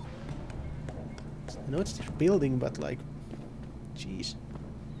 I know it's this building, but like, jeez.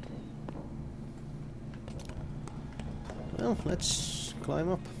 Well, let's climb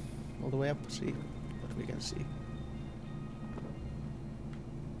up all the way up, see what we can see.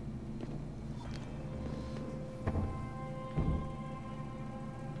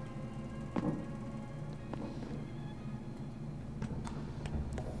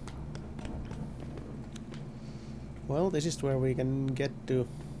 Well, this is where we can get to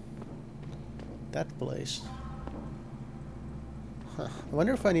that place. Huh. I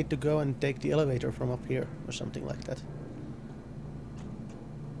wonder if I need to go and take the elevator from up here or something like that.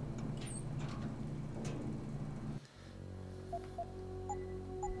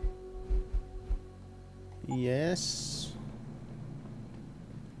 Yes.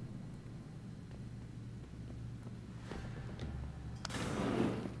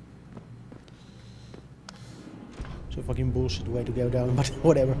 It's a fucking bullshit way to go down, but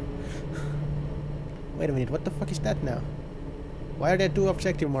whatever. Wait a minute, what the fuck is that now? Why are there two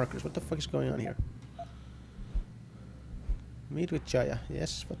objective markers? What the fuck is going on here? Meet with Jaya.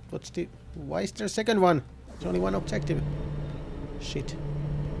 Yes, but what's the... Why is there a second one? There's only one objective. Shit.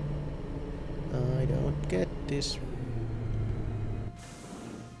 I don't get this.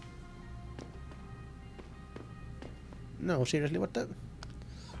 No, seriously, what the...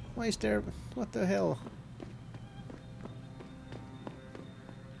 Why is there... What the hell?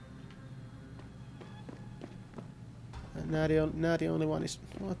 Now the only one is...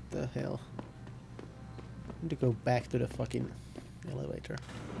 What the hell? I need to go back to the fucking elevator.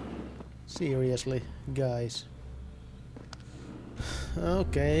 Seriously, guys.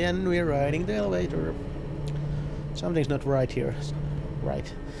 Okay, and we're riding the elevator. Something's not right here.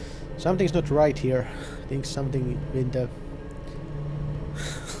 Right. Something's not right here. I think something in the...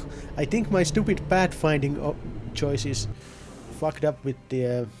 I think my stupid pathfinding choices fucked up with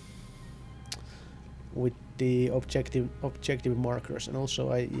the objective markers, and also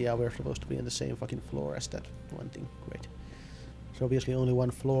we're supposed to be on the same fucking floor as that one thing. Great. So obviously only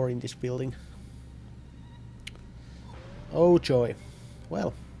one floor in this building. Oh joy.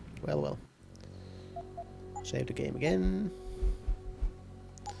 Well. Save the game again.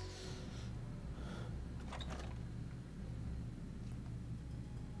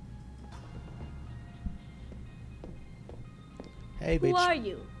 Hey, bitch. Who are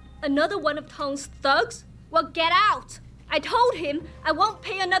you? Another one of Tong's thugs? Well, get out! I told him I won't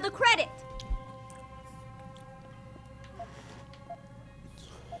pay another credit.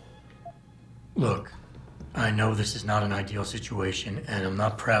 Look, I know this is not an ideal situation, and I'm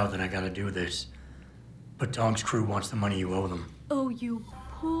not proud that I gotta do this. But Tong's crew wants the money you owe them. Oh, you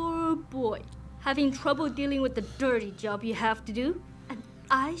poor boy. Having trouble dealing with the dirty job you have to do? And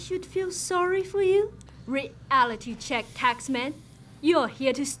I should feel sorry for you? Reality check, taxman. You're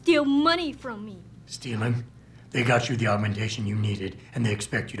here to steal money from me. Stealing? They got you the augmentation you needed, and they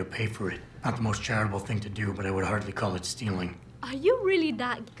expect you to pay for it. Not the most charitable thing to do, but I would hardly call it stealing. Are you really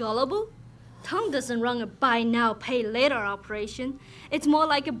that gullible? Tong doesn't run a buy now, pay later operation. It's more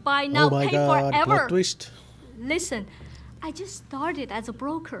like a buy now, oh my pay God, forever. plot twist. Listen, I just started as a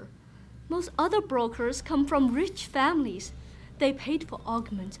broker. Most other brokers come from rich families. They paid for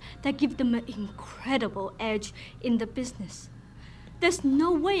augments that give them an incredible edge in the business. There's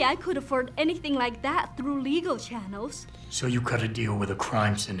no way I could afford anything like that through legal channels. So you cut a deal with a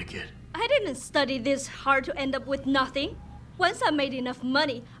crime syndicate? I didn't study this hard to end up with nothing. Once I made enough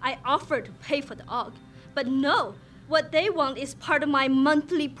money, I offered to pay for the aug. But no, what they want is part of my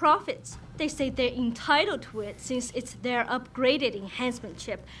monthly profits. They say they're entitled to it since it's their upgraded enhancement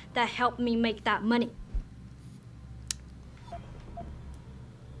chip that helped me make that money.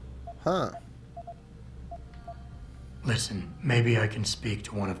 Huh. Listen, maybe I can speak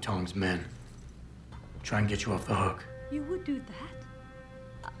to one of Tong's men. Try and get you off the hook. You would do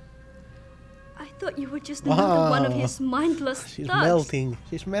that? I thought you were just another one of his mindless She's thugs. melting.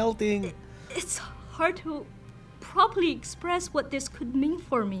 She's melting. It's hard to properly express what this could mean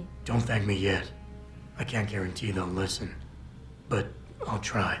for me. Don't thank me yet. I can't guarantee they'll listen. But I'll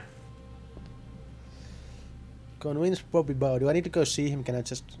try. Convince Bobby Bao. Do I need to go see him?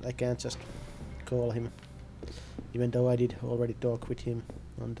 I can't just call him. Even though I did already talk with him.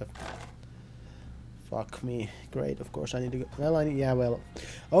 on the... Fuck me. Great, of course I need to go... Well, yeah, well...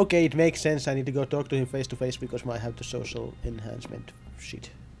 Okay, it makes sense. I need to go talk to him face to face because I have the social enhancement shit.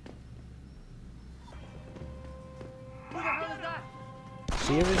 Who the hell is that?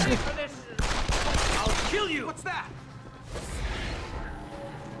 Seriously? I'll kill you! What's that?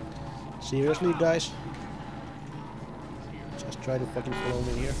 Seriously, guys? Just try to fucking follow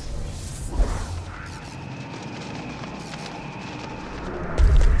me here.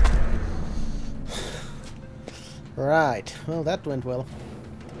 Right, well that went well.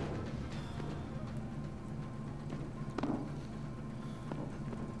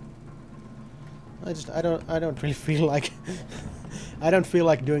 I don't really feel like I don't feel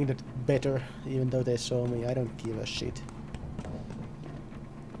like doing that better, even though they saw me. I don't give a shit.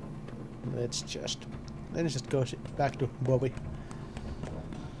 Let's just go back to Bobby.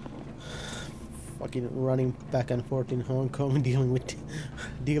 Fucking running back and forth in Hong Kong, dealing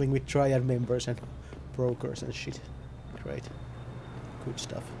with triad members and brokers and shit. Great. Good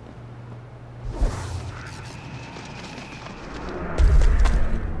stuff.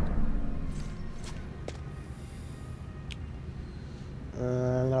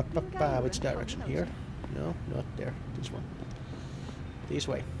 Which direction? Here? No, not there. This one. This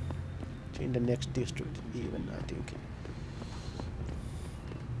way. In the next district, even, I think.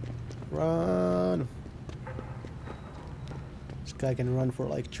 Run! This guy can run for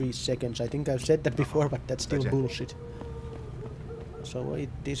like 3 seconds. I think I've said that before, but that's still bullshit. So wait,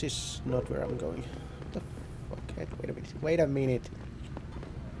 this is not where I'm going. What the fuck? Wait a minute. Wait a minute.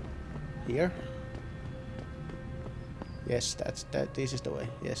 Here? Yes, this is the way.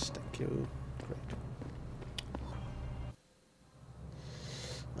 Yes, thank you. Great.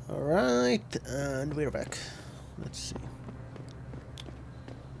 Alright, and we're back. Let's see.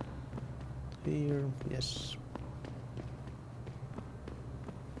 Here, yes.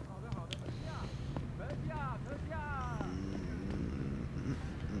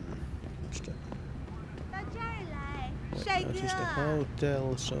 What's that? Well, this is the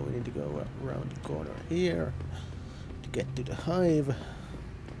hotel, so we need to go around the corner here to get to the hive.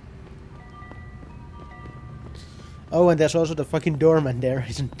 Oh, and there's also the fucking doorman there,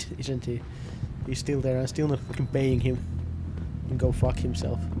 isn't he? He's still there. I'm still not fucking paying him. He can go fuck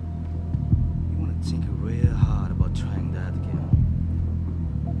himself. You want to think real hard about trying that again.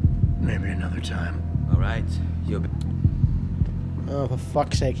 Maybe another time. All right, you'll be... Oh, for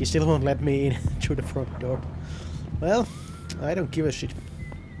fuck's sake! He still won't let me in through the front door. Well, I don't give a shit.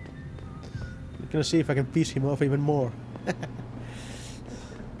 I'm gonna see if I can piss him off even more.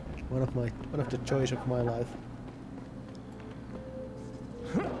 one of the joys of my life.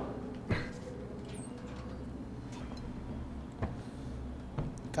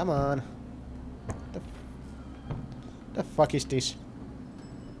 Come on. The fuck is this?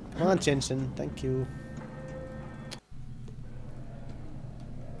 Come on, Jensen. Thank you.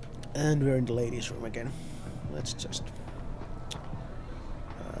 And we're in the ladies' room again. Let's just...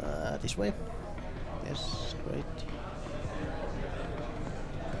 this way. Yes, great.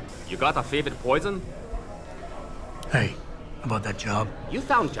 You got a favorite poison? Hey, about that job? You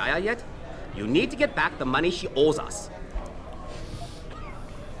found Jaya yet? You need to get back the money she owes us.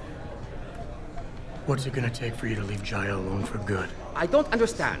 What's it gonna take for you to leave Jaya alone for good? I don't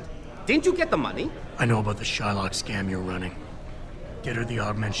understand. Didn't you get the money? I know about the Shylock scam you're running. Get her the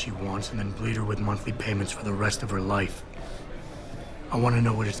augment she wants and then bleed her with monthly payments for the rest of her life. I want to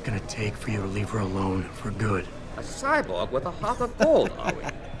know what it's gonna take for you to leave her alone for good. A cyborg with a heart of gold, are we?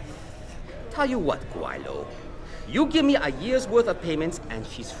 Tell you what, Guaylo. You give me a year's worth of payments and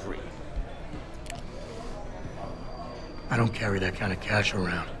she's free. I don't carry that kind of cash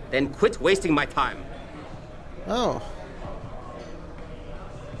around. Then quit wasting my time. Oh.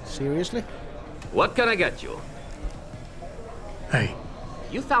 Seriously? What can I get you? Hey.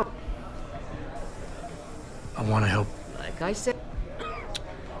 You found... I want to help. Like I said...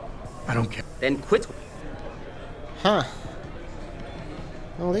 I don't care. Then quit. Huh.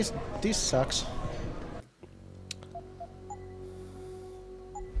 Well, this sucks.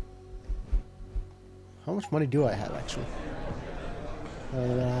 How much money do I have, actually?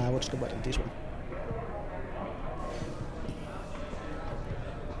 What's the button? This one.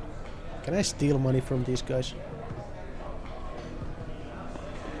 Can I steal money from these guys?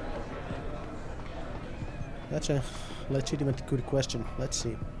 That's a legitimate good question. Let's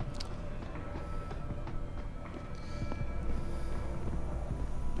see.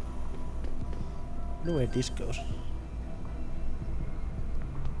 I wonder where this goes.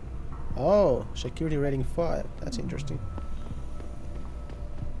 Oh, security rating 5. That's interesting.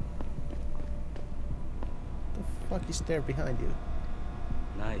 What the fuck is there behind you?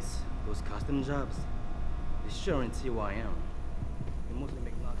 Nice. Those custom jobs. They sure ain't TYM. They mostly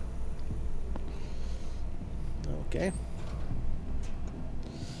make luck. Okay.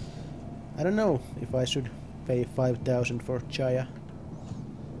 I don't know if I should pay 5,000 for Chaya.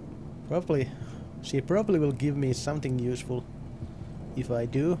 Probably. She probably will give me something useful if I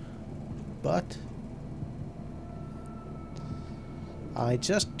do, but I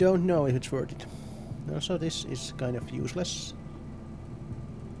just don't know if it's worth it. Also, this is kind of useless,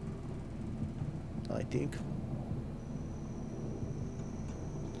 I think.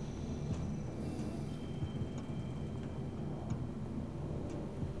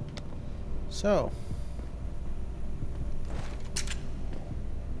 So.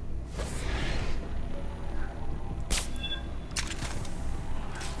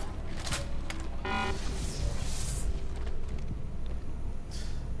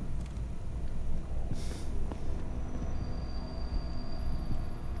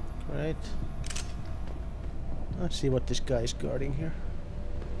 Right. Let's see what this guy is guarding here.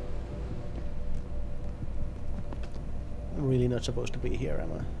 I'm really not supposed to be here,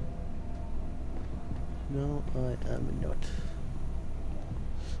 am I? No, I am not.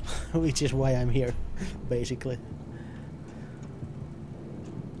 Which is why I'm here, basically.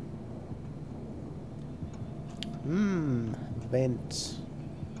 Vents.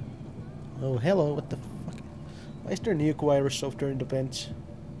 Oh, hello, what the fuck? Why is there new virus software in the vents?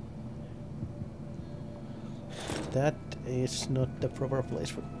 That is not the proper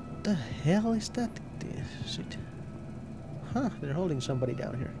place. What the hell is that shit? Huh, they're holding somebody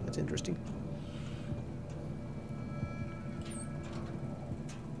down here. That's interesting.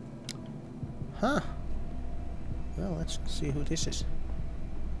 Huh. Well, let's see who this is.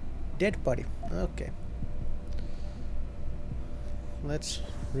 Dead body. Okay. Let's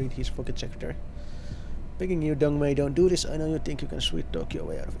read his pocket secretary. Begging you, Dongmei, don't do this. I know you think you can sweet talk your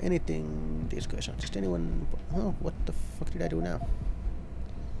way out of anything. These guys aren't just anyone. Oh, what the fuck did I do now?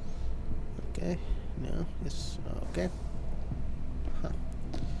 Okay. No. Yes. Okay. Huh.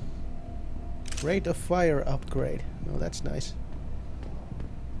 Rate of fire upgrade. Oh, that's nice.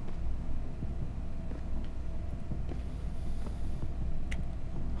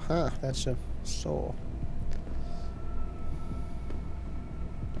 Huh, that's a saw.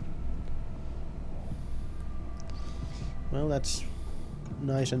 Well, that's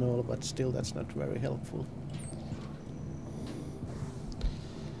nice and all, but still that's not very helpful.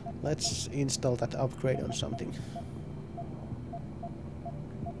 Let's install that upgrade on something.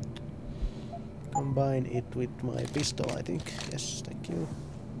 Combine it with my pistol, I think. Yes, thank you.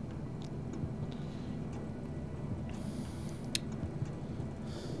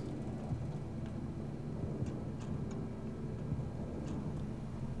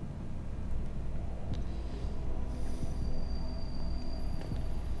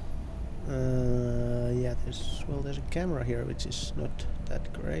 Yeah, there's a camera here, which is not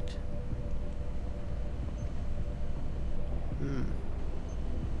that great.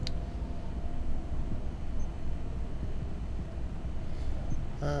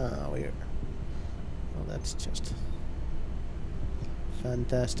 Ah, weird. Well, that's just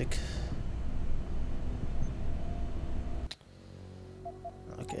fantastic.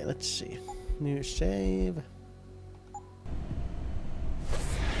 Okay, let's see. New save.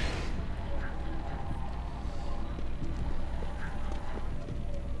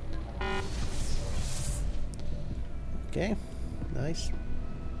 Okay, nice.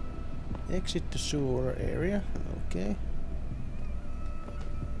 Exit the sewer area. Okay.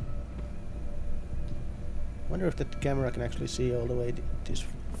 Wonder if that camera can actually see all the way this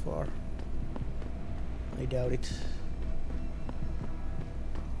far. I doubt it.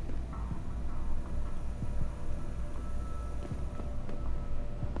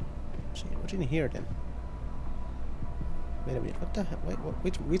 See, what's in here then? Wait a minute, what the hell?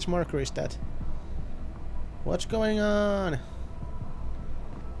 Wait, which marker is that? What's going on?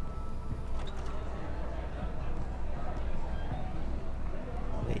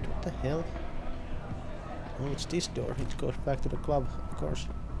 Wait, what the hell? Oh, it's this door. It goes back to the club, of course.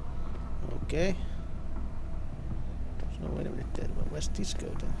 Okay. So wait a minute. Where's this go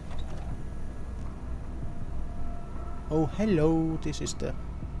then? Oh, hello. This is the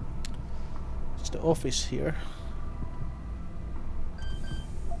office here.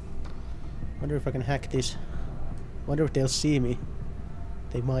 Wonder if I can hack this. Wonder if they'll see me.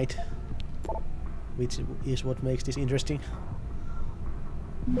 They might. Which is what makes this interesting.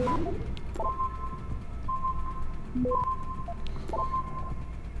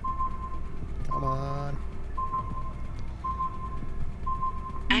 Come on.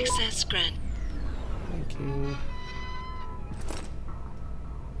 Access grant. Thank you.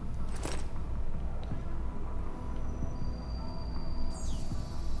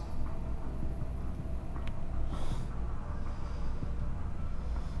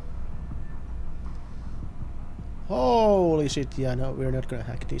 holy shit, yeah, no, we're not gonna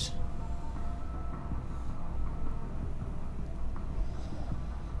hack this.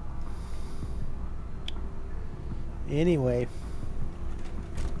 Anyway.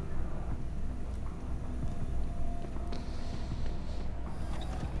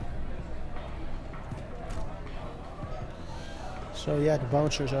 So yeah, the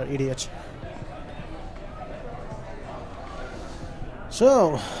bouncers are idiots.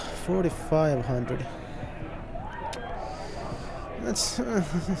 So, 4,500. That's...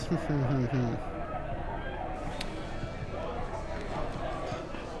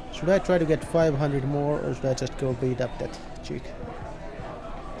 Should I try to get 500 more, or should I just go beat up that chick?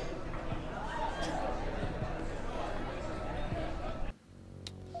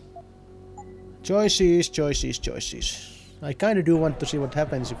 Choices, choices, choices. I kinda do want to see what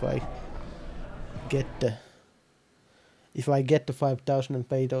happens if I get the... If I get the 5,000 and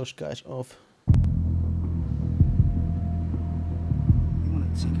pay those guys off. You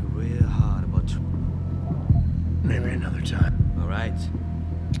wanna think real hard about... Maybe another time. Alright.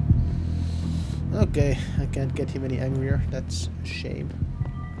 Okay, I can't get him any angrier. That's a shame.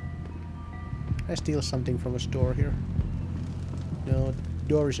 I steal something from a store here. No, the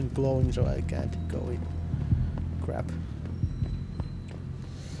door isn't glowing, so I can't go in. Crap.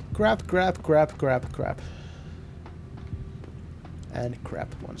 Crap, crap, crap, crap, crap. And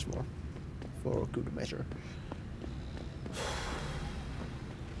crap once more. For good measure.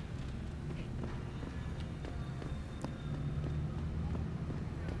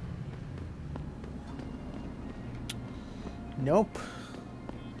 Nope.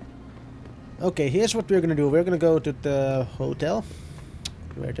 Okay, here's what we're gonna do. We're gonna go to the hotel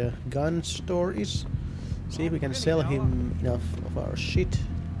where the gun store is. See if we can sell him enough of our shit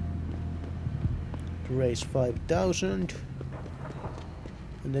to raise 5,000.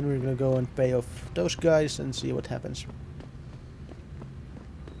 And then we're gonna go and pay off those guys and see what happens.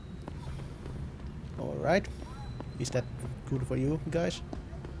 Alright. Is that good for you guys?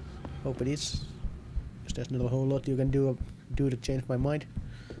 Hope it is. Because there's not a whole lot you can do to change my mind.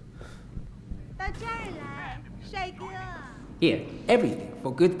 Here, everything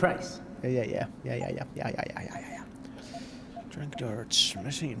for good price. Yeah. Drink darts,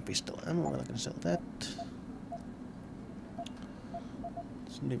 machine pistol ammo, well I can sell that.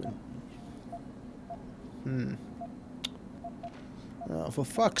 It's not even... Oh, for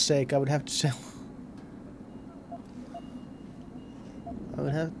fuck's sake, I would have to sell... I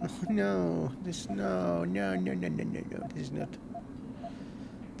would have... No, this... No,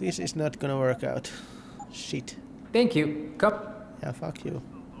 this is not gonna work out. Shit. Thank you. Cup. Yeah, fuck you.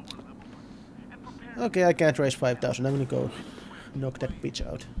 Okay, I can't raise 5,000. I'm gonna go knock that bitch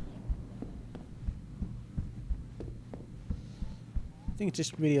out. I think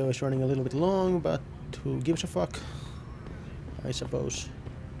this video is running a little bit long, but who gives a fuck? I suppose.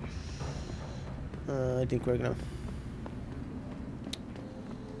 I think we're gonna...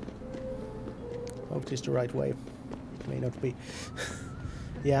 Hope this is the right way. It may not be.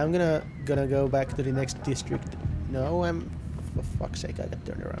 Yeah, I'm gonna go back to the next district. No, for fuck's sake, I got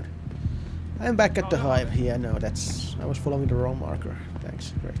turned around. I'm back at the hive. Yeah, no, that's... I was following the wrong marker.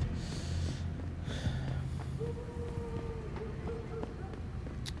 Thanks, great.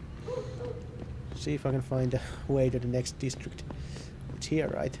 See if I can find a way to the next district. It's here,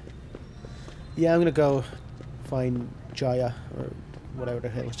 right? Yeah, I'm gonna go find Jaya, or whatever the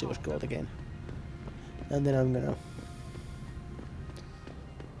hell she was called again. And then I'm gonna...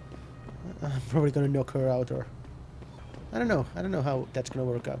 I'm probably gonna knock her out, or... I don't know how that's gonna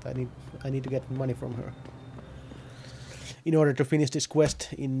work out. I need to get money from her in order to finish this quest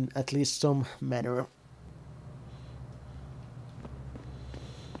in at least some manner.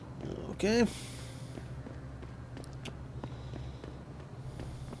 Okay.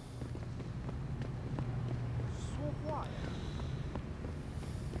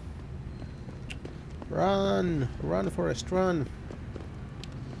 Run! Run, Forrest, run!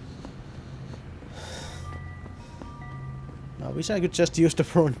 I wish I could just use the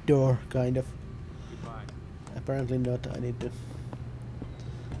front door, kind of. Apparently not. I need to...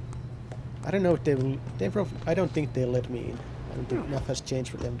 I don't know if they will... I don't think they'll let me in. I don't think enough has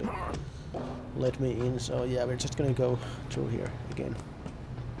changed for them to let me in. So yeah, we're just gonna go through here again.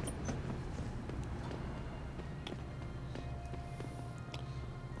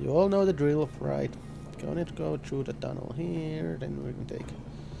 You all know the drill, right? Gonna go through the tunnel here, then we can take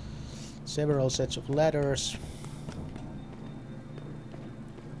several sets of ladders.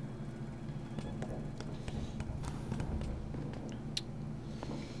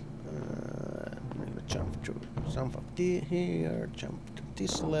 I'm gonna jump through some of here, jump to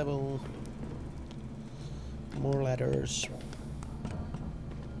this level. More ladders.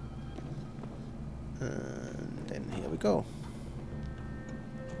 And then here we go.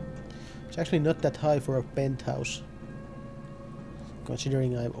 It's actually not that high for a penthouse,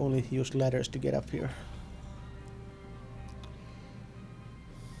 considering I've only used ladders to get up here.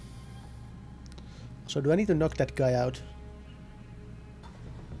 So do I need to knock that guy out?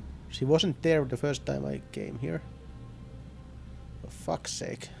 She wasn't there the first time I came here. For fuck's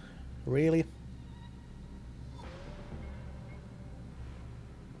sake. Really?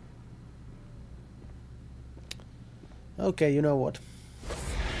 Okay, you know what?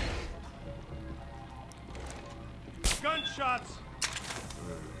 Gunshots!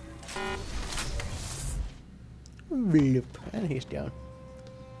 Bloop, and he's down.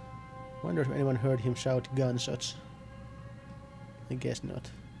 Wonder if anyone heard him shout gunshots. I guess not.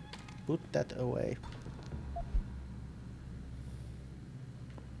 Put that away.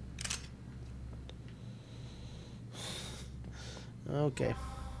 Okay.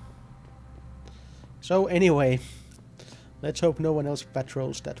 So anyway, let's hope no one else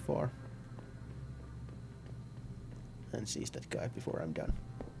patrols that far. And sees that guy before I'm done.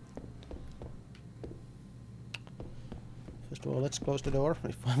 First of all, let's close the door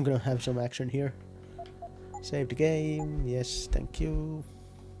if I'm gonna have some action here. Save the game. Yes, thank you.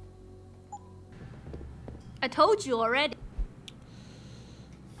 I told you already.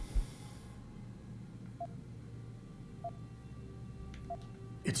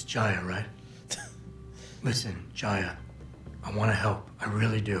 It's Jaya, right? Listen, Jaya, I want to help. I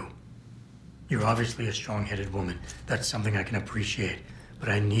really do. You're obviously a strong-headed woman. That's something I can appreciate. But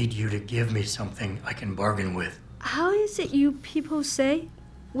I need you to give me something I can bargain with. How is it you people say?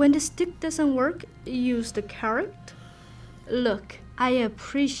 When the stick doesn't work, use the carrot? Look, I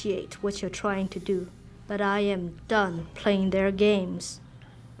appreciate what you're trying to do, but I am done playing their games.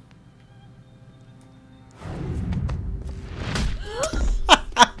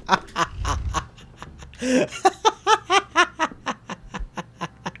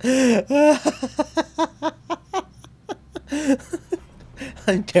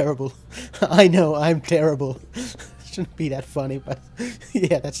 I'm terrible. I know, I'm terrible. Shouldn't be that funny, but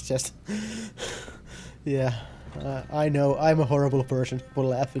yeah, that's just... yeah, I know, I'm a horrible person for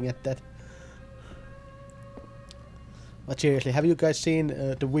laughing at that. But seriously, have you guys seen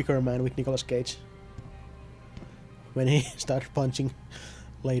The Wicker Man with Nicolas Cage? When he starts punching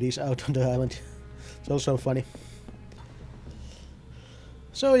ladies out on the island. It's also funny.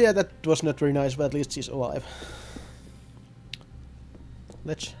 So yeah, that was not very nice, but at least she's alive.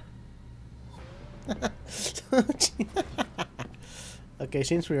 Let's... okay,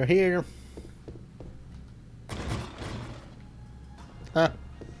 since we are here... Huh.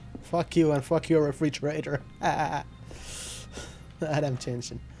 Fuck you and fuck your refrigerator. Adam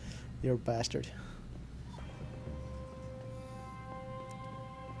Jensen. You're a bastard.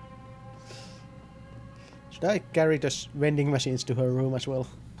 Should I carry the vending machines to her room as well?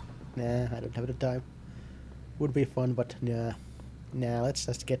 Nah, I don't have the time. Would be fun, but nah. Nah, let's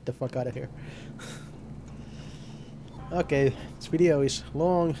just get the fuck out of here. Okay, this video is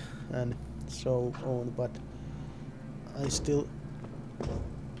long and so on, but I still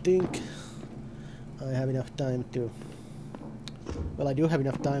think I have enough time to... Well, I do have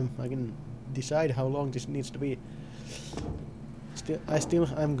enough time. I can decide how long this needs to be.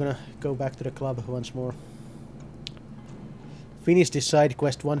 I'm gonna go back to the club once more. Finish this side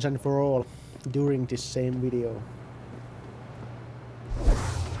quest once and for all during this same video.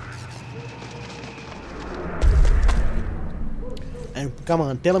 And come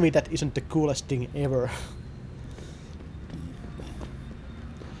on, tell me that isn't the coolest thing ever.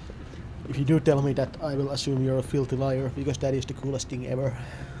 If you do tell me that, I will assume you're a filthy liar, because that is the coolest thing ever.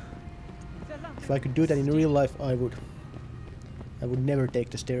 If I could do that in real life, I would. I would never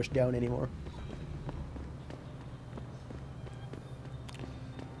take the stairs down anymore.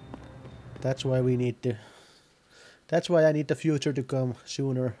 That's why we need to... That's why I need the future to come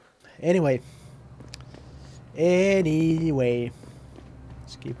sooner. Anyway. Let's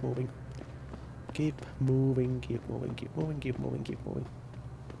keep moving. Keep moving, keep moving, keep moving, keep moving, keep moving.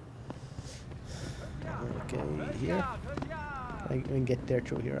 Okay, here. I can get there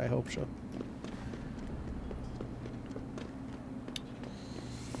through here, I hope so.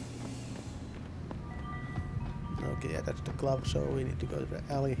 Okay, yeah, that's the club, so we need to go to the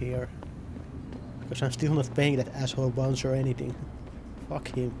alley here. Because I'm still not paying that asshole bouncer anything. Fuck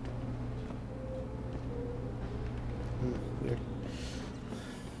him. Weird.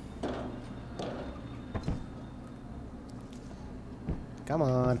 Come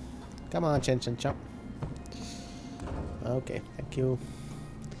on. Come on, Jensen, jump. Okay, thank you.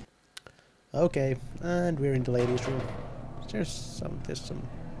 Okay, and we're in the ladies' room. There's some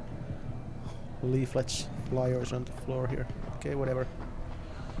leaflets, flyers on the floor here. Okay, whatever.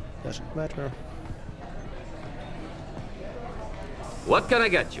 Doesn't matter. What can I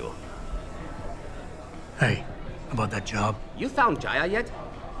get you? Hey, about that job? You found Jaya yet?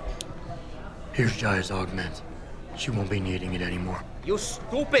 Here's Jaya's augment. She won't be needing it anymore. You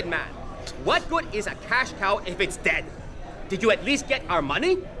stupid man! What good is a cash cow if it's dead? Did you at least get our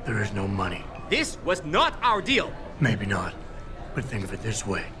money? There is no money. This was not our deal! Maybe not. But think of it this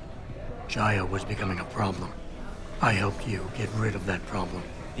way. Jaya was becoming a problem. I helped you get rid of that problem.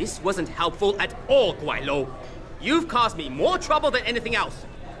 This wasn't helpful at all, Guailo. You've caused me more trouble than anything else.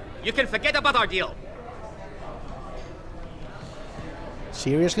 You can forget about our deal.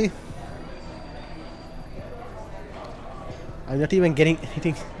 Seriously? I'm not even getting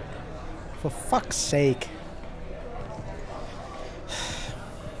anything. For fuck's sake.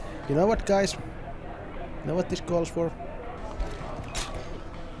 You know what, guys? You know what this calls for?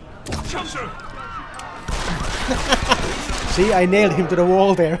 See, I nailed him to the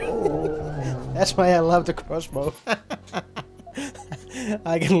wall there. That's why I love the crossbow.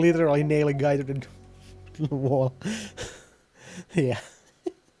 I can literally nail a guy to the wall. Yeah.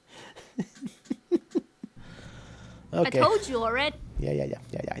 Okay. I told you already. Yeah.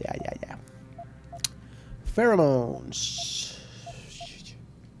 Pheromones.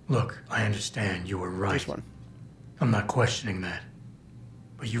 Look, I understand you were right. This one. I'm not questioning that.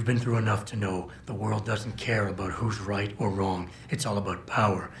 But you've been through enough to know the world doesn't care about who's right or wrong. It's all about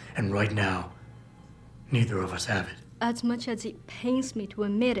power. And right now, neither of us have it. As much as it pains me to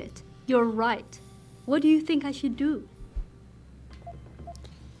admit it, you're right. What do you think I should do?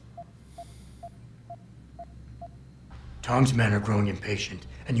 Tong's men are growing impatient,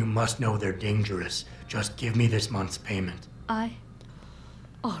 and you must know they're dangerous. Just give me this month's payment. All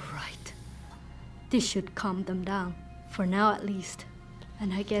right. This should calm them down. For now, at least.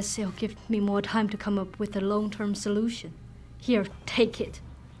 And I guess it'll give me more time to come up with a long-term solution. Here, take it.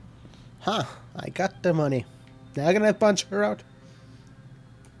 Huh, I got the money. Now can I punch her out?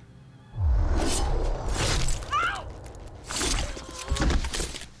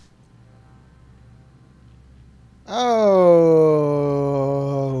 Oh.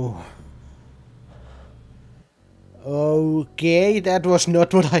 Okay, that was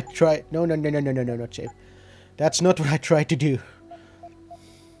not what I tried. No, not save. That's not what I tried to do.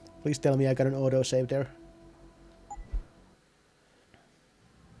 Please tell me I got an auto save there.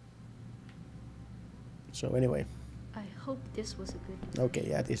 So anyway. I hope this was a good... Okay,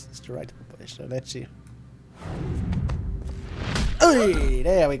 yeah, this is the right place. So let's see. Hey,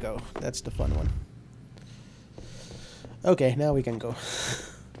 there we go. That's the fun one. Okay, now we can go.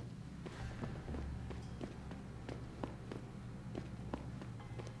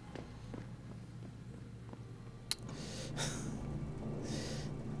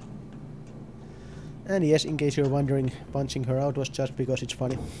 And yes, in case you're wondering, punching her out was just because it's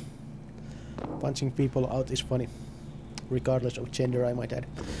funny. Punching people out is funny. Regardless of gender, I might add.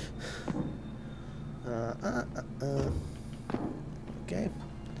 Okay.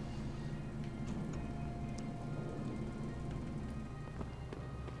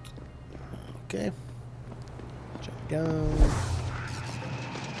 Okay. Jump down.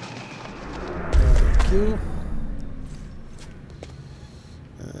 Thank you.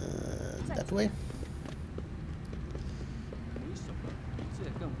 That way.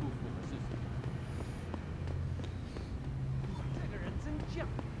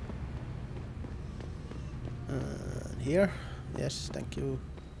 Here. Yes, thank you.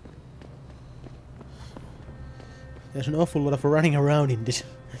 There's an awful lot of running around in this.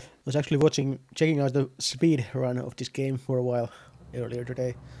 I was actually checking out the speed run of this game for a while earlier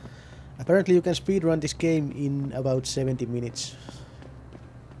today. Apparently you can speed run this game in about 70 minutes.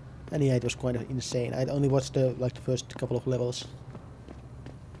 And yeah, it was quite insane. I only watched the first couple of levels.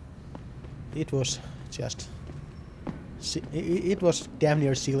 It was just... It was damn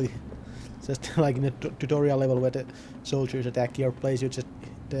near silly. Just like in a tutorial level where the soldiers attack your place,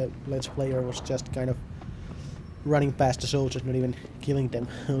 the Let's Player was just kind of running past the soldiers, not even killing them.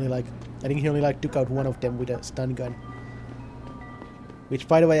 I think he only took out one of them with a stun gun. Which,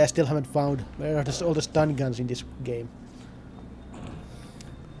 by the way, I still haven't found. Where are all the stun guns in this game?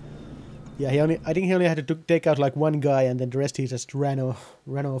 Yeah, I think he only had to take out like one guy, and then the rest he just ran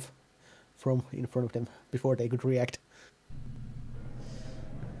off from in front of them before they could react.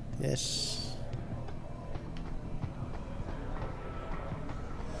 Yes.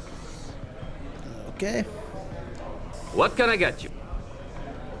 Okay. What can I get you?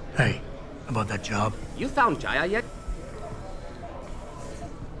 Hey, about that job? You found Jaya yet?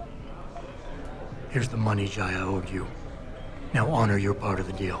 Here's the money Jaya owed you. Now honor your part of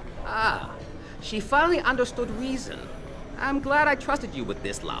the deal. Ah, She finally understood reason. I'm glad I trusted you with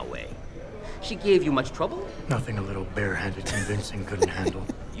this, Lao Wei. She gave you much trouble? Nothing a little bare-handed convincing couldn't handle.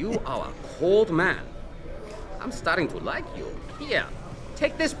 You are a cold man. I'm starting to like you. Here,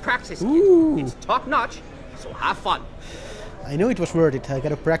 take this practice kit. It's top-notch, so have fun. I know it was worth it. I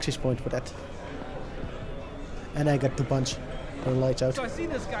got a praxis point for that. And I got to punch her lights out. So I see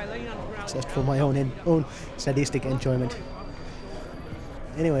this guy laying on the ground. Just for my own sadistic enjoyment.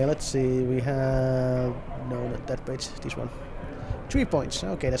 Anyway, let's see. We have... No, not that page. This one. 3 points.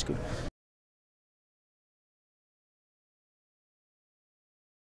 Okay, that's good.